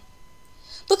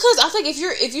 Because I think if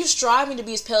you're striving to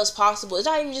be as pale as possible, it's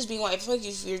not even just being white. I feel like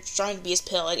if you're trying to be as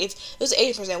pale, like if there's an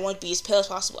Asian person that wants to be as pale as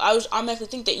possible, I would automatically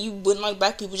think that you wouldn't like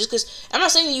black people just because. I'm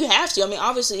not saying that you have to. I mean,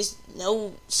 obviously, it's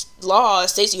no law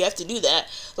states you have to do that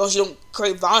as long as you don't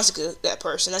create violence against that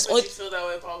person. That's But only. you feel that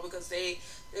way, Paul, because they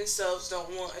themselves don't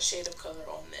want a shade of color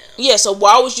on them. Yeah, so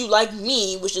why would you like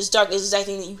me, which is dark, is the exact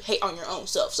thing that you hate on your own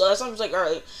self. So that's why I'm just like,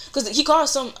 alright. Because he called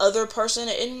some other person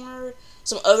an N-word.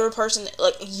 Some other person,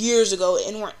 like, years ago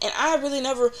an N-word. And I really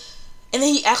never... And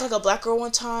then he acted like a black girl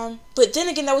one time. But then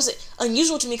again, that was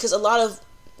unusual to me because a lot of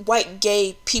white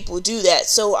gay people do that.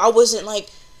 So I wasn't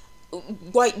like...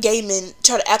 White gay men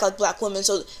try to act like black women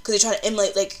so because they try to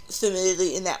emulate, like,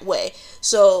 femininity in that way.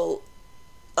 So...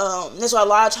 that's why a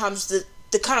lot of times the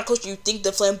kind of culture you think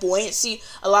the flamboyancy,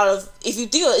 a lot of, if you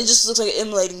think of it, it just looks like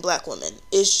emulating black women.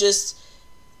 It's just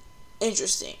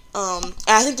interesting. And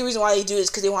I think the reason why they do it is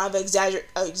because they want to have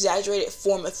an exaggerated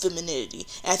form of femininity.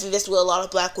 And I think that's what a lot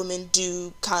of black women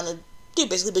do, kind of do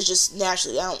basically, but just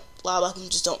naturally. A lot of black women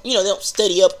just don't, they don't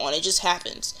study up on it. It just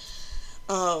happens.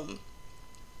 So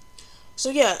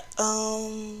yeah,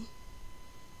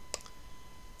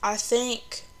 I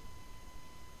think,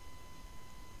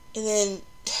 and then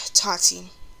Tati.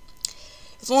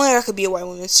 If only I could be a white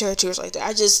woman, Sarah tears like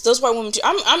that. Those white women,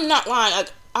 I'm not lying.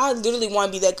 Like, I literally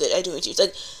want to be that good at doing tears.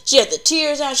 Like, she had the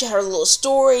tears out. She had her little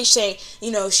story saying,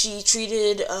 she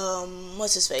treated,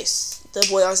 what's his face? The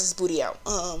boy always has booty out.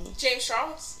 James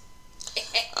Charles?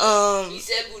 He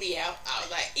said booty out. I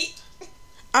was like, eek.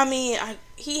 I mean,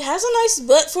 he has a nice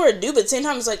butt for a dude, but at the same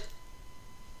time, it's like,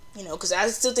 because I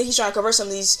still think he's trying to convert some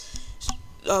of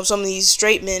these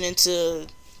straight men into,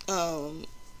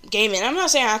 gay men. I'm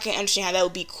not saying I can't understand how that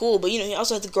would be cool, but he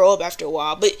also has to grow up after a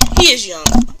while. But he is young,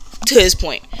 to his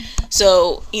point.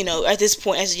 So at this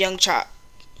point, as a young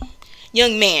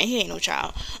man, he ain't no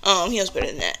child. He knows better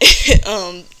than that.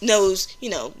 Knows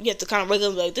you have to kind of wake up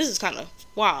and be like, this is kind of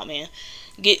wild, man.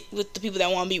 Get with the people that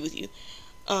want to be with you.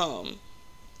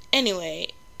 Anyway,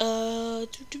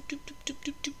 what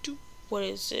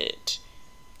is it?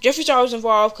 Jeffree Star was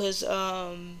involved because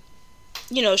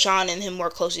Sean and him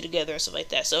work closely together and stuff like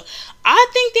that. So I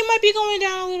think they might be going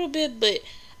down a little bit, but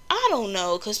I don't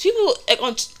know, because people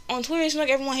on Twitter, it's like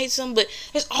everyone hates them, but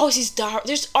there's always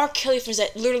there's R. Kelly fans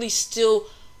that literally still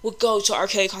would go to R.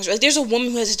 Kelly concert. Like, there's a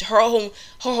woman who has her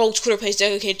whole Twitter page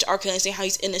dedicated to R. Kelly saying how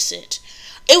he's innocent.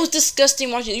 It was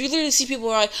disgusting watching. You literally see people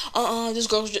like, this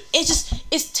girl's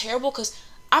it's terrible, because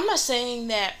I'm not saying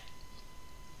that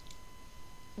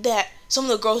some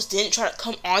of the girls didn't try to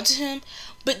come onto him,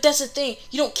 but that's the thing.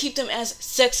 You don't keep them as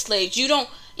sex slaves.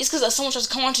 It's because someone tries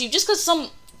to come onto you. Just because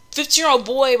some 15-year-old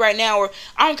boy right now, or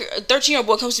I don't care, a 13-year-old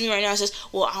boy comes to me right now and says,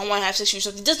 well, I want to have sex with you,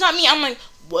 something, does not mean I'm like,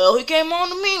 well, he came on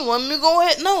to me, let me go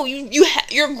ahead. No,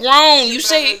 you're grown.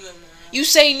 You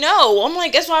say no. I'm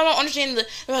like, that's why I don't understand they're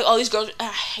like, oh, these girls, I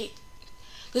hate,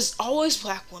 because it's always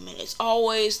black women. It's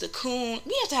always the coon.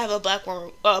 We have to have a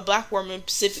black woman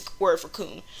specific word for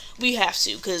coon. We have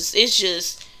to, because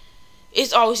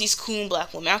it's always these coon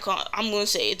black women. I'm going to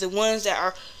say the ones that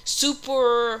are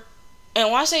super,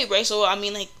 and when I say racial, I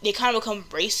mean, like, they kind of become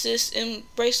racist in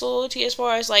race loyalty, as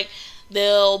far as, like,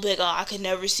 they'll be like, oh, I could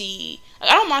never see, like,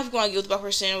 I don't mind if you want to get with a black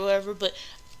person or whatever, but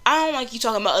I don't like you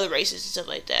talking about other races and stuff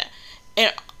like that,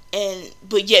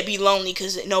 but yet be lonely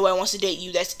because nobody wants to date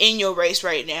you that's in your race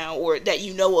right now, or that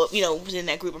you know of, within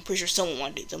that group. I'm pretty sure someone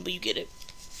wants to date them, but you get it.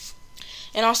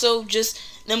 And also just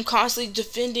them constantly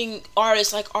defending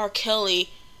artists like R. Kelly.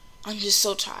 I'm just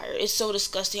so tired. It's so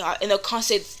disgusting. And they'll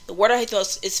constantly, the word I hate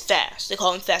most is fast. They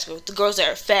call them fast girls. The girls that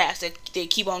are fast, they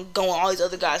keep on going. All these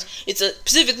other guys. It's a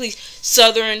specifically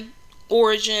Southern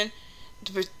origin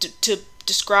to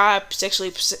describe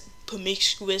sexually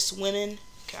promiscuous women.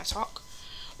 Can I talk?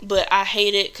 But I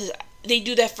hate it because they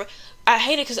do that I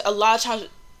hate it because a lot of times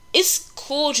it's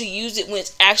cool to use it when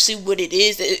it's actually what it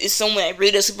is. It's someone that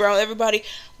really does super around everybody.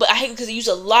 But I hate it because they use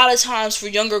a lot of times for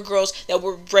younger girls that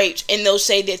were raped, and they'll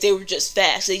say that they were just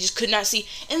fast. They just could not see.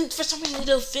 And for some reason,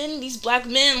 they offend these black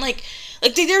men like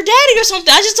they're their daddy or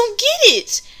something. I just don't get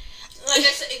it. Like I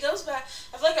said, it goes back.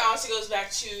 I feel like it honestly goes back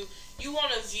to, you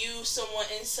want to view someone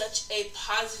in such a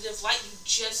positive light, you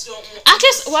just don't want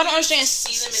what I don't understand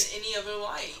see them in any other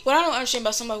light. What I don't understand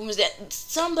about some black women is that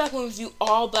some black women view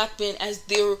all black men as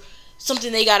they're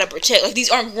something they gotta protect. Like,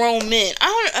 these aren't grown men.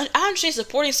 I understand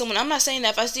supporting someone. I'm not saying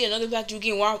that if I see another black dude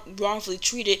getting wrongfully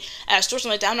treated at a store,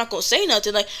 something like that, I'm not gonna say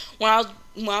nothing. Like, when I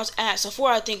was at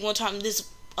Sephora, I think one time this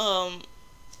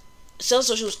cell,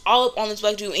 so she was all up on this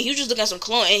black dude, and he was just looking at some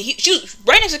cologne, and she was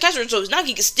right next to the cash, so it's not like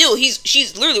he could steal.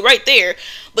 She's literally right there,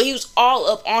 but he was all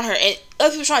up on her, and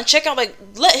other people trying to check out, like,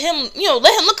 let him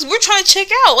look, cause we're trying to check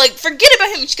out, like, forget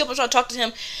about him. And she kept on trying to talk to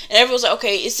him, and everyone was like,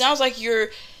 okay, it sounds like you're,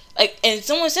 like, and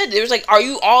someone said, there was like, are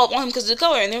you all up on him because of the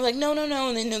color? And they were like, no,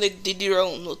 and then they did their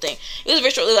own little thing. It was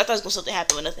very short. I thought it was something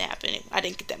happen, but nothing happened. I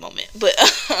didn't get that moment, but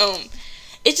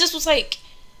it just was like,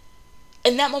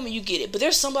 in that moment you get it. But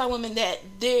there's some black women that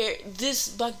this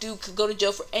black dude could go to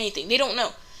jail for anything. They don't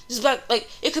know. This black, like,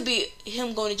 it could be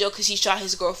him going to jail because he shot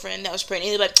his girlfriend that was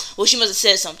pregnant. They're like, well, she must have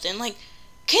said something. Like,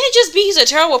 can it just be he's a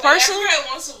terrible person? Everybody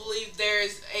wants to believe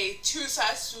there's a two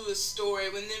sides to a story,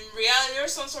 when in reality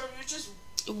there's some sort of just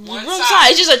one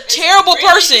side. It's just a terrible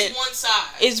person. Just one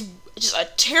side. It's just a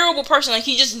terrible person. Like,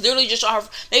 he just literally just shot her.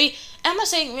 Maybe, I'm not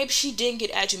saying maybe she didn't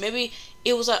get at you. Maybe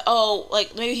it was like, oh,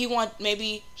 like, maybe he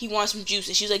wants some juice,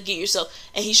 and she was like, get yourself,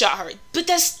 and he shot her. But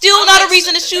that's still not a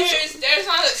reason to shoot. There's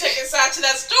not a second side to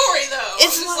that story, though.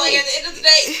 It's just like, at the end of the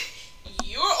day,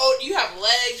 you're old, you have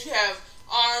legs, you have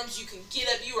arms, you can get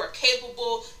up, you are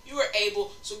capable, you are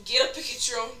able, so get up and get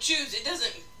your own juice. It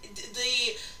doesn't,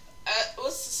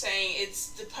 what's the saying? It's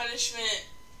the punishment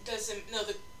doesn't,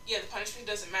 the punishment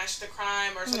doesn't match the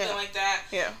crime, or something like that.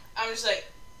 Yeah. I'm just like,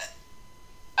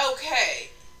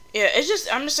 okay. Yeah, I'm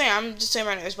just saying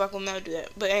right now, there's black women that would do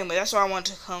that. But anyway, that's why I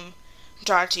wanted to come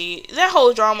talk to you. That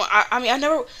whole drama,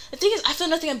 the thing is, I feel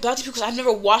nothing about these people because I've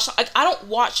never watched, like, I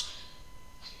watch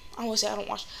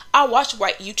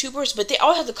white YouTubers, but they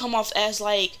always have to come off as,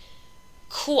 like,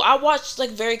 cool. I watch,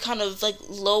 like, very kind of, like,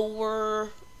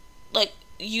 lower, like,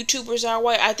 YouTubers that are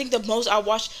white. I think the most I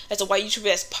watch as a white YouTuber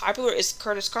that's popular is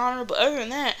Curtis Connor, but other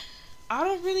than that, I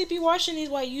don't really be watching these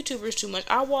white YouTubers too much.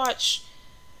 I watch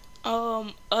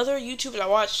other YouTubers. I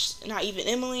watch Not Even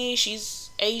Emily.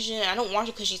 She's Asian. I don't watch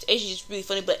her because she's Asian. She's really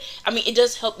funny, but I mean, it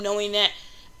does help knowing that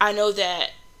I know that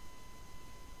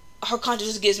her content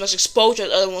doesn't get as much exposure as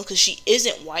the other ones because she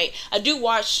isn't white. I do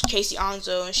watch Casey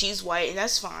Anzo, and she's white, and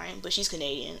that's fine, but she's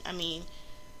Canadian. I mean,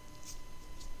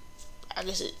 I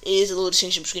guess it is a little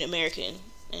distinction between American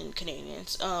and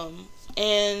Canadians.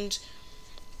 And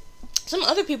some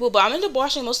other people, but I'm into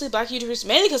watching mostly black YouTubers,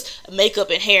 mainly because of makeup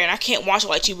and hair, and I can't watch a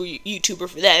white YouTuber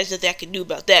for that. There's nothing I can do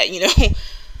about that,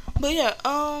 But yeah,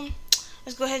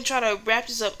 let's go ahead and try to wrap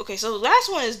this up. Okay, so the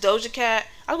last one is Doja Cat.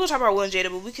 I was going to talk about Will and Jada,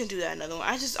 but we can do that another one.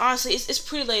 I just, honestly, it's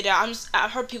pretty laid out.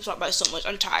 I've heard people talk about it so much.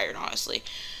 I'm tired, honestly.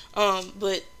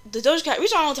 But the Doja Cat,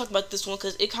 reason I don't talk about this one,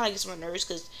 because it kind of gets my nerves,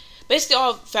 because basically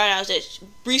all I found out is that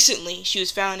recently she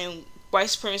was found in white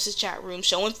supremacist chat rooms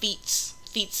showing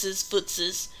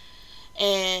footses,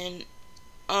 and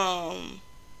I'm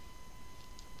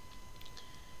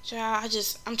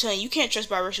telling you can't trust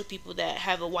biracial people that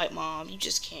have a white mom. You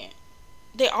just can't.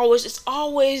 It's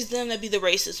always them that be the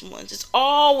racist ones. It's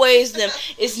always them.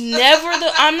 It's never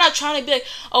I'm not trying to be like,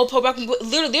 oh, poor black people.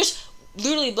 Literally, there's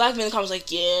literally black men in the comments like,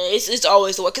 yeah, it's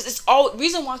always the way. Because it's all,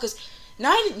 reason why, because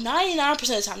 99% of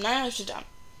the time, 99%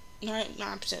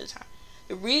 of the time,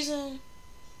 the reason,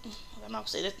 I'm not going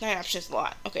to say that 99% is a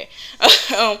lot, okay.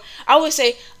 I would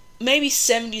say maybe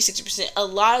 70-60%, a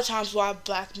lot of times why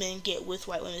black men get with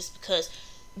white women is because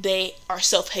they are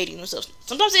self-hating themselves.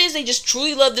 Sometimes it is they just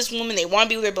truly love this woman, they want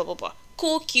to be with her, blah, blah, blah.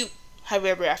 Cool, cute, happy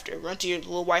ever after. Run to your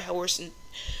little white horse and,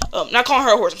 not calling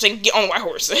her a horse, I'm saying get on the white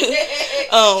horse.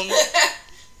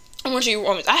 I'm run to your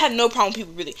woman. I have no problem with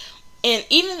people, really. And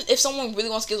even if someone really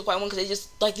wants to get with a white woman because they just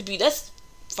like to be, that's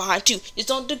fine too. Just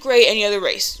don't degrade any other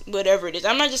race, whatever it is.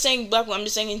 I'm not just saying black women, I'm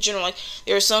just saying in general, like,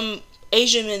 there are some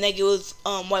Asian men that get with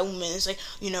white women. It's like,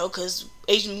 because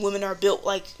Asian women are built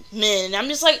like men. And I'm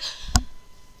just like,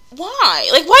 why?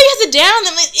 Like, why you have to down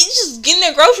them? Like, it's just getting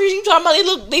their groceries. You talking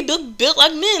about they built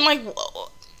like men. Like,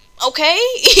 okay,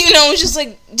 it's just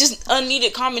like just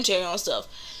unneeded commentary on stuff.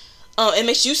 It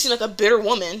makes you seem like a bitter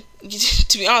woman.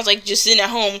 To be honest, like, just sitting at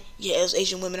home, yeah, those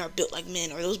Asian women are built like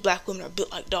men, or those black women are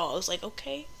built like dogs. Like,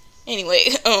 okay. Anyway,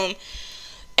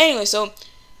 so,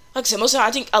 like I said, most of the time,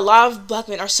 I think a lot of black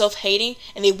men are self-hating,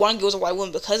 and they want to go with a white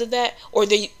woman because of that, or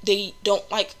they don't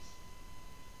like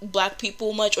black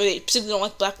people much, or they specifically don't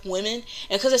like black women,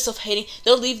 and because they're self-hating,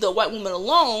 they'll leave the white woman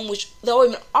alone, which the white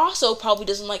woman also probably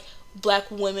doesn't like black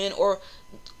women, or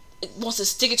wants to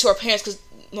stick it to her parents because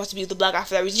wants to be with the black guy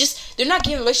for that reason. Just, they're not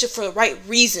getting a relationship for the right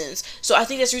reasons. So I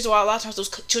think that's the reason why a lot of times those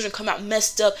children come out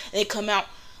messed up, and they come out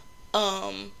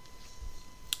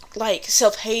like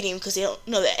self-hating because they don't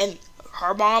know that. And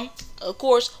her mom, of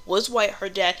course, was white. Her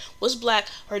dad was black.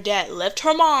 Her dad left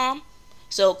her mom.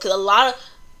 So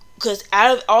because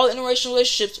out of all interracial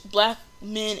relationships, black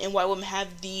men and white women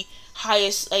have the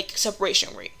highest, like,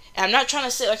 separation rate. And I'm not trying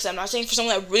to say, like I said, I'm not saying for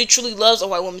someone that really truly loves a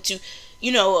white woman to,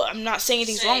 I'm not saying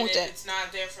anything's wrong with that. It's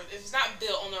not there for, if it's not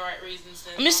built on the right reasons,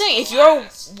 then I'm just saying, if your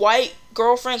white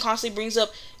girlfriend constantly brings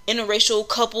up interracial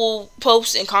couple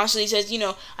posts and constantly says,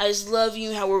 I just love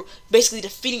you, how we're basically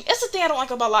defeating. That's the thing I don't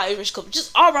like about a lot of interracial couples.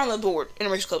 Just all around the board,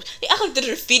 interracial couples. They act like they're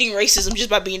defeating racism just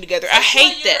by being together. I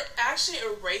hate that. You're actually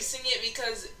erasing it,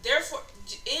 because therefore,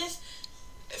 if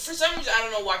for some reason, I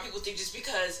don't know why people think just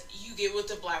because you get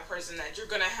with a black person that you're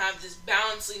gonna have this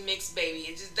balancedly mixed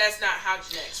baby. That's not how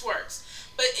genetics works.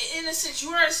 But in a sense, you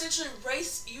are essentially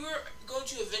you are going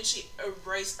to eventually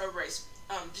erase a race.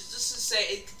 Just to say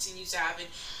it continues to happen.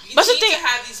 You continue to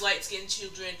have these light-skinned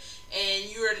children, and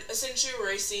you're essentially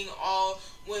erasing all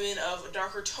women of a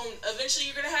darker tone. Eventually,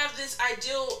 you're going to have this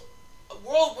ideal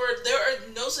world where there are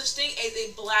no such thing as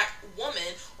a black woman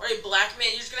or a black man.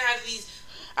 You're just going to have these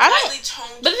lightly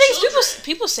toned. But the thing is,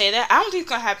 people say that. I don't think it's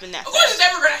going to happen that. Of course, it's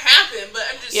never going to happen. But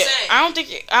I'm just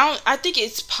saying. I think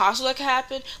it's possible that could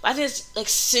happen. But I think it's like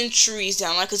centuries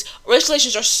down, like, because race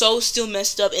relations are so still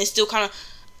messed up and still kind of.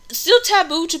 Still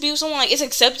taboo to be with someone. Like, it's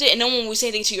accepted and no one will say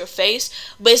anything to your face,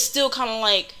 but it's still kind of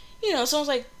like, someone's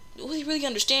like, will he really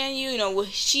understand you? Will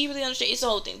she really understand? It's the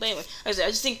whole thing. But anyway, like I said, I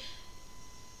just think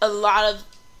a lot of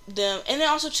them, and then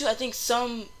also too, I think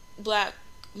some black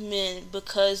men,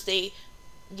 because they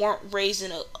weren't raised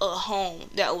in a home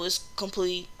that was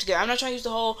completely together. I'm not trying to use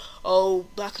the whole,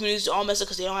 black communities are all messed up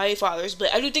because they don't have any fathers,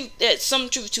 but I do think that some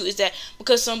truth too is that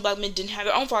because some black men didn't have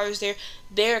their own fathers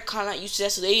they're kind of not used to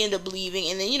that, so they end up leaving,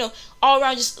 and then all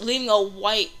around just leaving a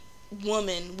white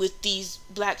woman with these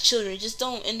black children just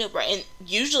don't end up right. And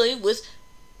usually with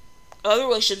other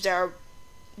relationships that are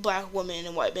black women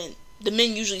and white men, the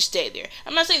men usually stay there.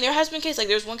 I'm not saying there has been cases, like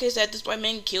there's one case that this white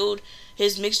man killed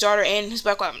his mixed daughter and his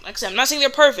black wife. Like I said, I'm not saying they're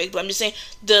perfect, but I'm just saying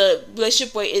the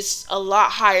relationship rate is a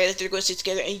lot higher that they're going to stay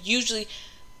together, and usually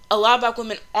a lot of black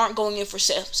women aren't going in for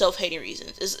self-hating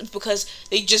reasons. It's because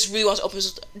they just really want to open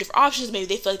different options. Maybe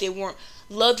they feel like they weren't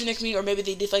loved in their community, or maybe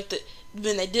they did feel like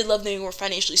when they did love them, they weren't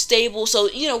financially stable. So,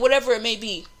 whatever it may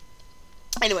be.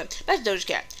 Anyway, back to Doja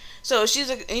Cat. So she's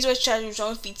like, and he's always chatting,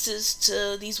 showing features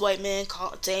to these white men,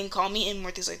 saying "call me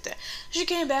N-word," things like that. She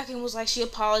came back and was like, she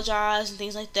apologized and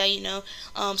things like that,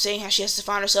 saying how she has to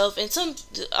find herself. And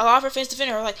a lot of her fans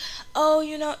defended her, like,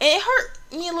 and it hurt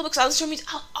me a little bit because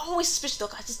I'm always suspicious though,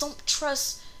 guys. Just don't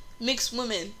trust mixed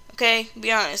women, okay?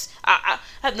 Be honest. I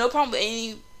have no problem with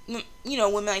any,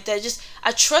 women like that. Just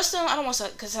I trust them. I don't want to,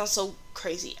 because it sounds so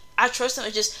crazy. I trust them.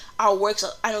 It's just our work.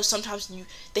 So I know sometimes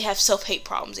they have self-hate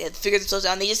problems. They have to figure themselves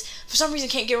out. And they just, for some reason,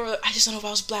 can't get over it. I just don't know if I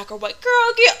was black or white.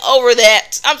 Girl, get over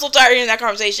that. I'm so tired of hearing that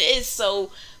conversation. It's so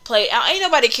played out. Ain't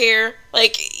nobody care.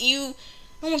 Like, no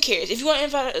one cares. If you want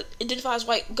to identify as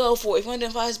white, go for it. If you want to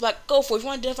identify as black, go for it. If you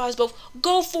want to identify as both,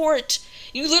 go for it.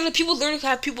 People literally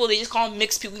have people, they just call them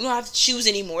mixed people. You don't have to choose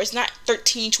anymore. It's not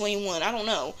 1321. I don't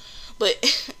know.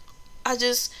 But,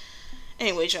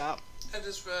 anyway, child. I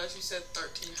just realized you said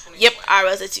 1321. Yep, I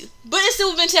realized that too. But it still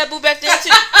would have been taboo back then too.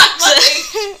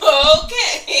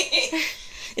 Okay.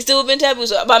 It still would have been taboo.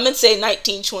 So I meant to say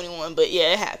 1921, but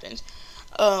yeah, it happened.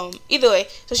 Either way,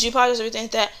 so she apologized for everything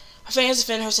like that. Her fans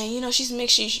defended her, saying, she's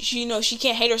mixed. She she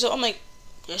can't hate herself. I'm like,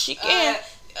 yes, she can.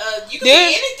 You can be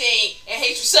anything and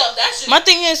hate yourself. That's just... My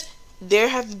thing is, there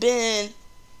have been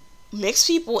mixed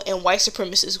people in white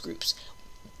supremacist groups,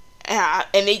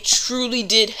 and they truly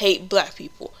did hate black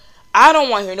people. I don't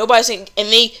want to hear nobody saying, and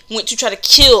they went to try to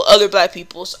kill other black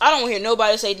people. So I don't want to hear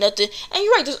nobody say nothing. And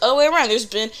you're right, there's other way around. There's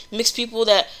been mixed people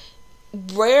that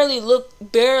barely look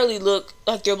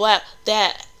like they're black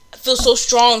that feel so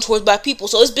strong towards black people.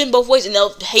 So it's been both ways, and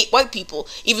they'll hate white people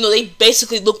even though they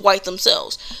basically look white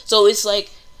themselves. So it's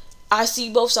like, I see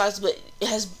both sides, but it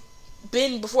has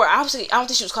been before. Obviously, I don't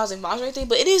think she was causing violence or anything,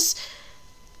 but it is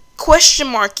question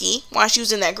marky why she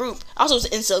was in that group. Also, it was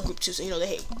an incel group too, so they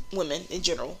hate women in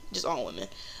general, just all women.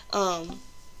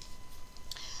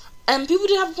 And people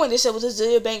did have a point. They said with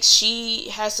Azealia Banks, she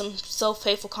has some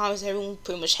self-hateful comments, and everyone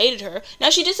pretty much hated her.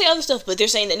 Now she did say other stuff, but they're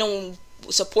saying that no one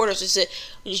would support her. So they said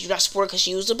you're not supporting because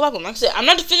she was a black woman. Like I said, I'm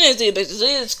not defending Azealia Banks.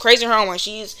 Azealia is crazy in her own way.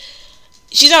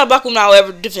 She's not a black woman I'll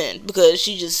ever defend because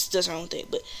she just does her own thing.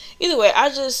 But either way,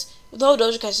 with the whole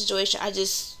Doja Cat situation, I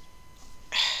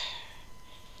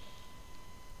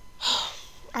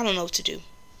don't know what to do.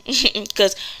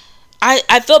 Because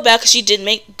I felt bad because she did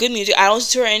make good music. I don't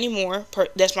listen to her anymore.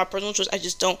 That's my personal choice. I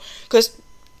just don't. Because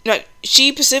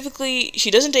she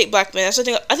doesn't date black men. That's the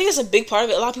thing. I think that's a big part of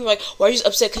it. A lot of people are like, why are you just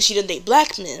upset because she doesn't date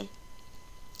black men?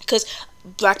 Because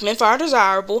black men are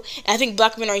desirable. And I think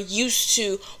black men are used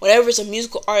to, whenever it's a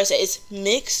musical artist that is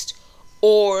mixed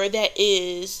or that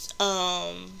is,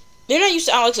 they're not used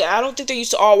to, like I said, I don't think they're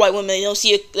used to all white women. They don't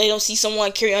see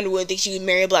someone carry Underwood and think she would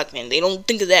marry a black man. They don't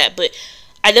think of that. But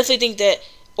I definitely think that,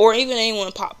 or even anyone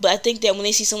in pop, but I think that when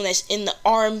they see someone that's in the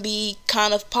R&B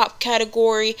kind of pop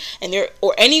category, and they're,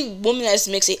 or any woman that's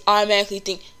mixed, they automatically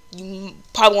think you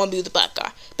probably want to be with a black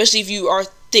guy, especially if you are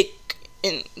thick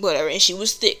and whatever. And she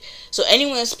was thick, so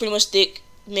anyone that's pretty much thick,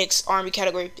 mixed R&B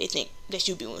category, they think that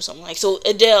you'd be with someone like, so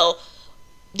Adele,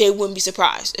 they wouldn't be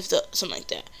surprised if something like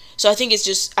that. So I think it's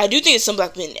just, I do think it's some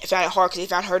black men found it hard because they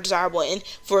found her desirable, and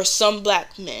for some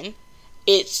black men,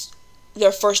 it's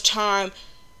their first time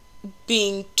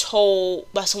being told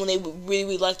by someone they would really,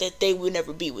 really like that they would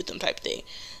never be with them type thing.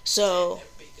 So never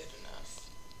be good enough.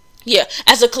 Yeah,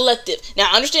 as a collective. Now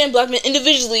I understand black men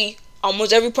individually,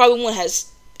 almost every probably one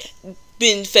has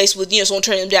been faced with, someone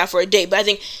turning them down for a date. But I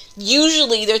think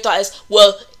usually their thought is,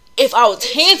 well, if I was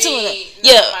It's handsome me, enough,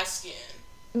 not my skin.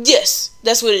 yes,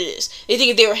 that's what it is. They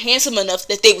think if they were handsome enough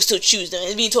that they would still choose them.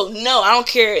 And being told, no, I don't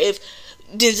care if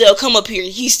Denzel come up here,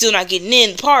 he's still not getting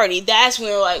in the party. That's when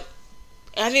they're like,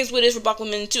 and I think it's what it is for black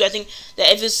women too. I think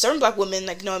that if it's certain black women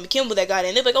like Naomi Campbell that got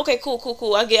in, they're like, okay,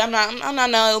 cool. I'm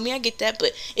not Naomi, I get that.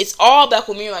 But it's all black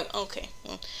women. You're like, okay.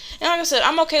 Well. And like I said,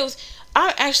 I'm okay with.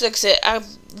 I actually, like I said,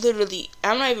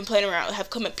 I'm not even playing around. I have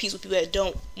come at peace with people that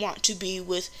don't want to be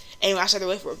with anyone outside their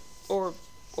life or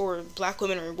black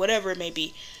women or whatever it may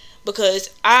be, because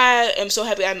I am so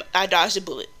happy I dodged a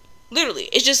bullet. Literally,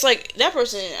 it's just like that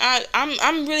person.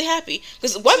 I'm really happy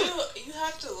because you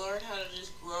have to learn how to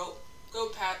just grow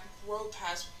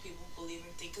past what people believe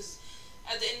and think. Because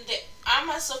at the end of the day, I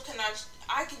myself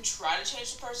I can try to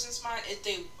change the person's mind if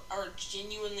they are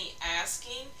genuinely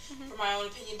asking for my own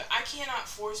opinion, but I cannot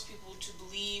force people to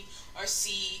believe or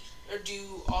see or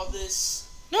do all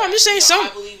this. No, I'm just saying I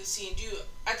believe in, see, and do.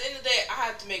 At the end of the day, I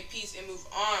have to make peace and move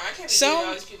on. I can't be giving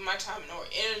all these people my time and or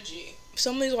energy.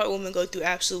 Some of these white women go through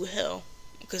absolute hell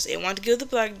because they want to give the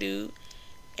black dude,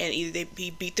 and either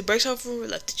he beat the brakes off her,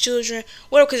 left the children,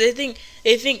 whatever. Because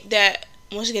they think that,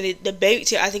 once again, the baby.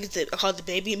 I think it's called the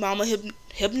baby mama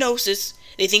hypnosis.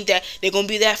 They think that they're gonna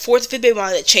be that fourth or fifth baby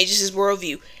mama that changes his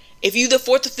worldview. If you the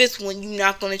fourth or fifth one, you're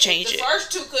not gonna change it. The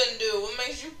first two couldn't do it. What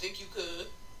makes you think you could?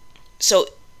 So,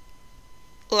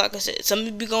 like I said, some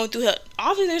people be going through hell.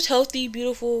 Obviously, there's healthy,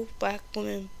 beautiful black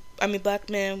men,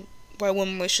 white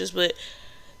women wishes, but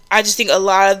I just think a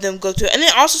lot of them go through it. And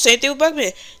then also, same thing with black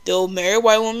men. They'll marry a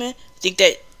white woman, think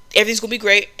that everything's gonna be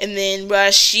great, and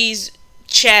then she's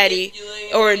chatty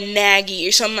or naggy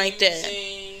or something like that.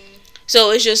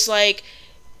 So it's just like,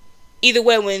 either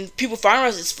way, when people find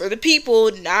out, it's for the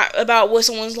people, not about what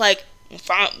someone's like.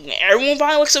 Everyone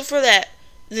finally looks up for that,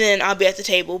 then I'll be at the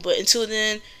table. But until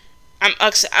then, I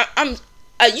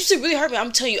used to really hurt me.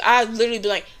 I'm telling you, I literally be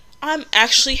like, I'm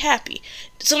actually happy.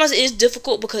 Sometimes it is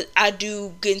difficult because I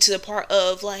do get into the part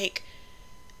of like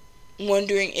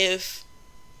wondering if,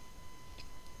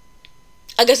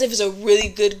 I guess if it's a really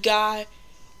good guy,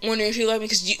 wondering if he like me,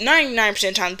 because 99% of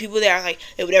the time the people that are like,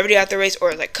 they would never date out their race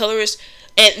or like colorist,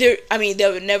 and they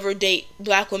would never date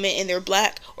black women and they're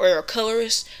black or are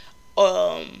colorist,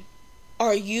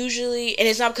 are usually, and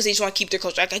it's not because they just want to keep their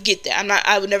culture. Like, I get that.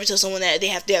 I would never tell someone that they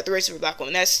have to date out the race of a black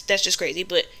woman. That's just crazy.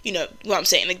 But you know what I'm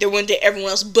saying. Like, they wouldn't date everyone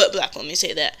else but black women.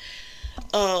 Say that.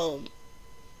 Or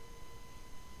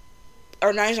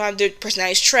 99% their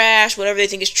personality is trash. Whatever they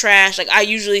think is trash. Like, I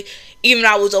usually, even if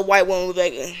I was a white woman, would be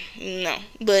like, no.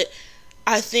 But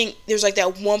I think there's like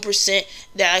that 1%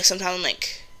 that like sometimes I'm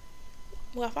like,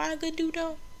 will I find a good dude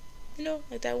though? You know,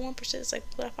 like that 1%. It's like,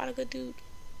 will I find a good dude?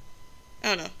 I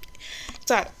don't know. It's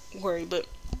not worried, but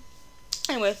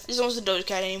anyway, this isn't Doja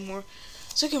Cat anymore.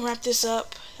 So we can wrap this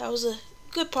up. That was a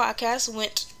good podcast. It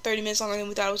went 30 minutes longer than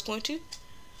we thought it was going to.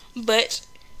 But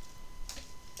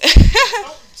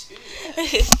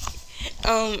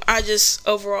I just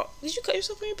overall, did you cut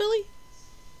yourself on your belly?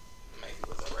 Maybe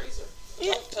with a razor.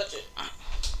 Yeah. Don't touch it.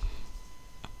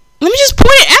 Let me just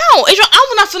point it out. I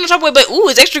will not feel no type of way, but ooh,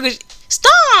 it's extra good.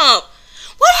 Stop.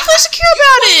 Why do you feel insecure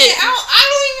about it? I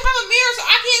don't even have a mirror, so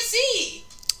I can't see.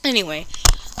 Anyway,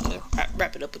 I'm gonna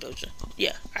wrap it up with Doja.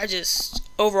 Yeah, I just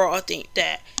overall think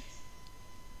that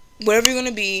whatever you're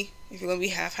gonna be, if you're gonna be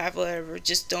half, whatever,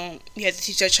 just don't. You have to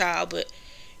teach that child, but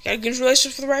you gotta get into a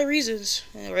relationship for the right reasons,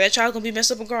 or that child gonna be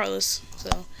messed up regardless.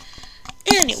 So,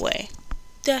 anyway,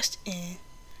 that's it.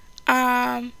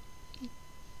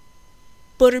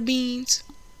 Butterbeans.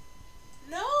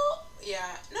 No,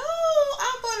 yeah, no,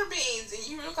 I'm Butterbeans, and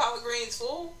you really collard greens,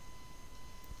 fool.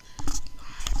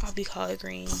 I'll be collard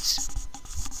greens.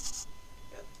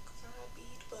 Yep, 'cause I'll be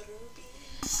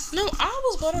Butterbeans. No, I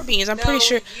was Butterbeans. I'm No, pretty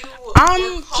sure. you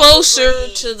I'm were closer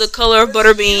collard to the greens. color of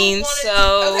Because Butterbeans, you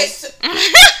so. wanted- okay, so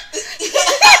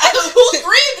Who's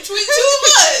green between two of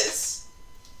us?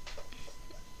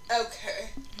 Okay.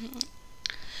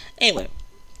 Anyway,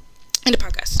 end the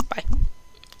podcast. Bye.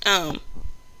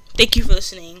 Thank you for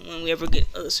listening when we ever get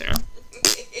a listener.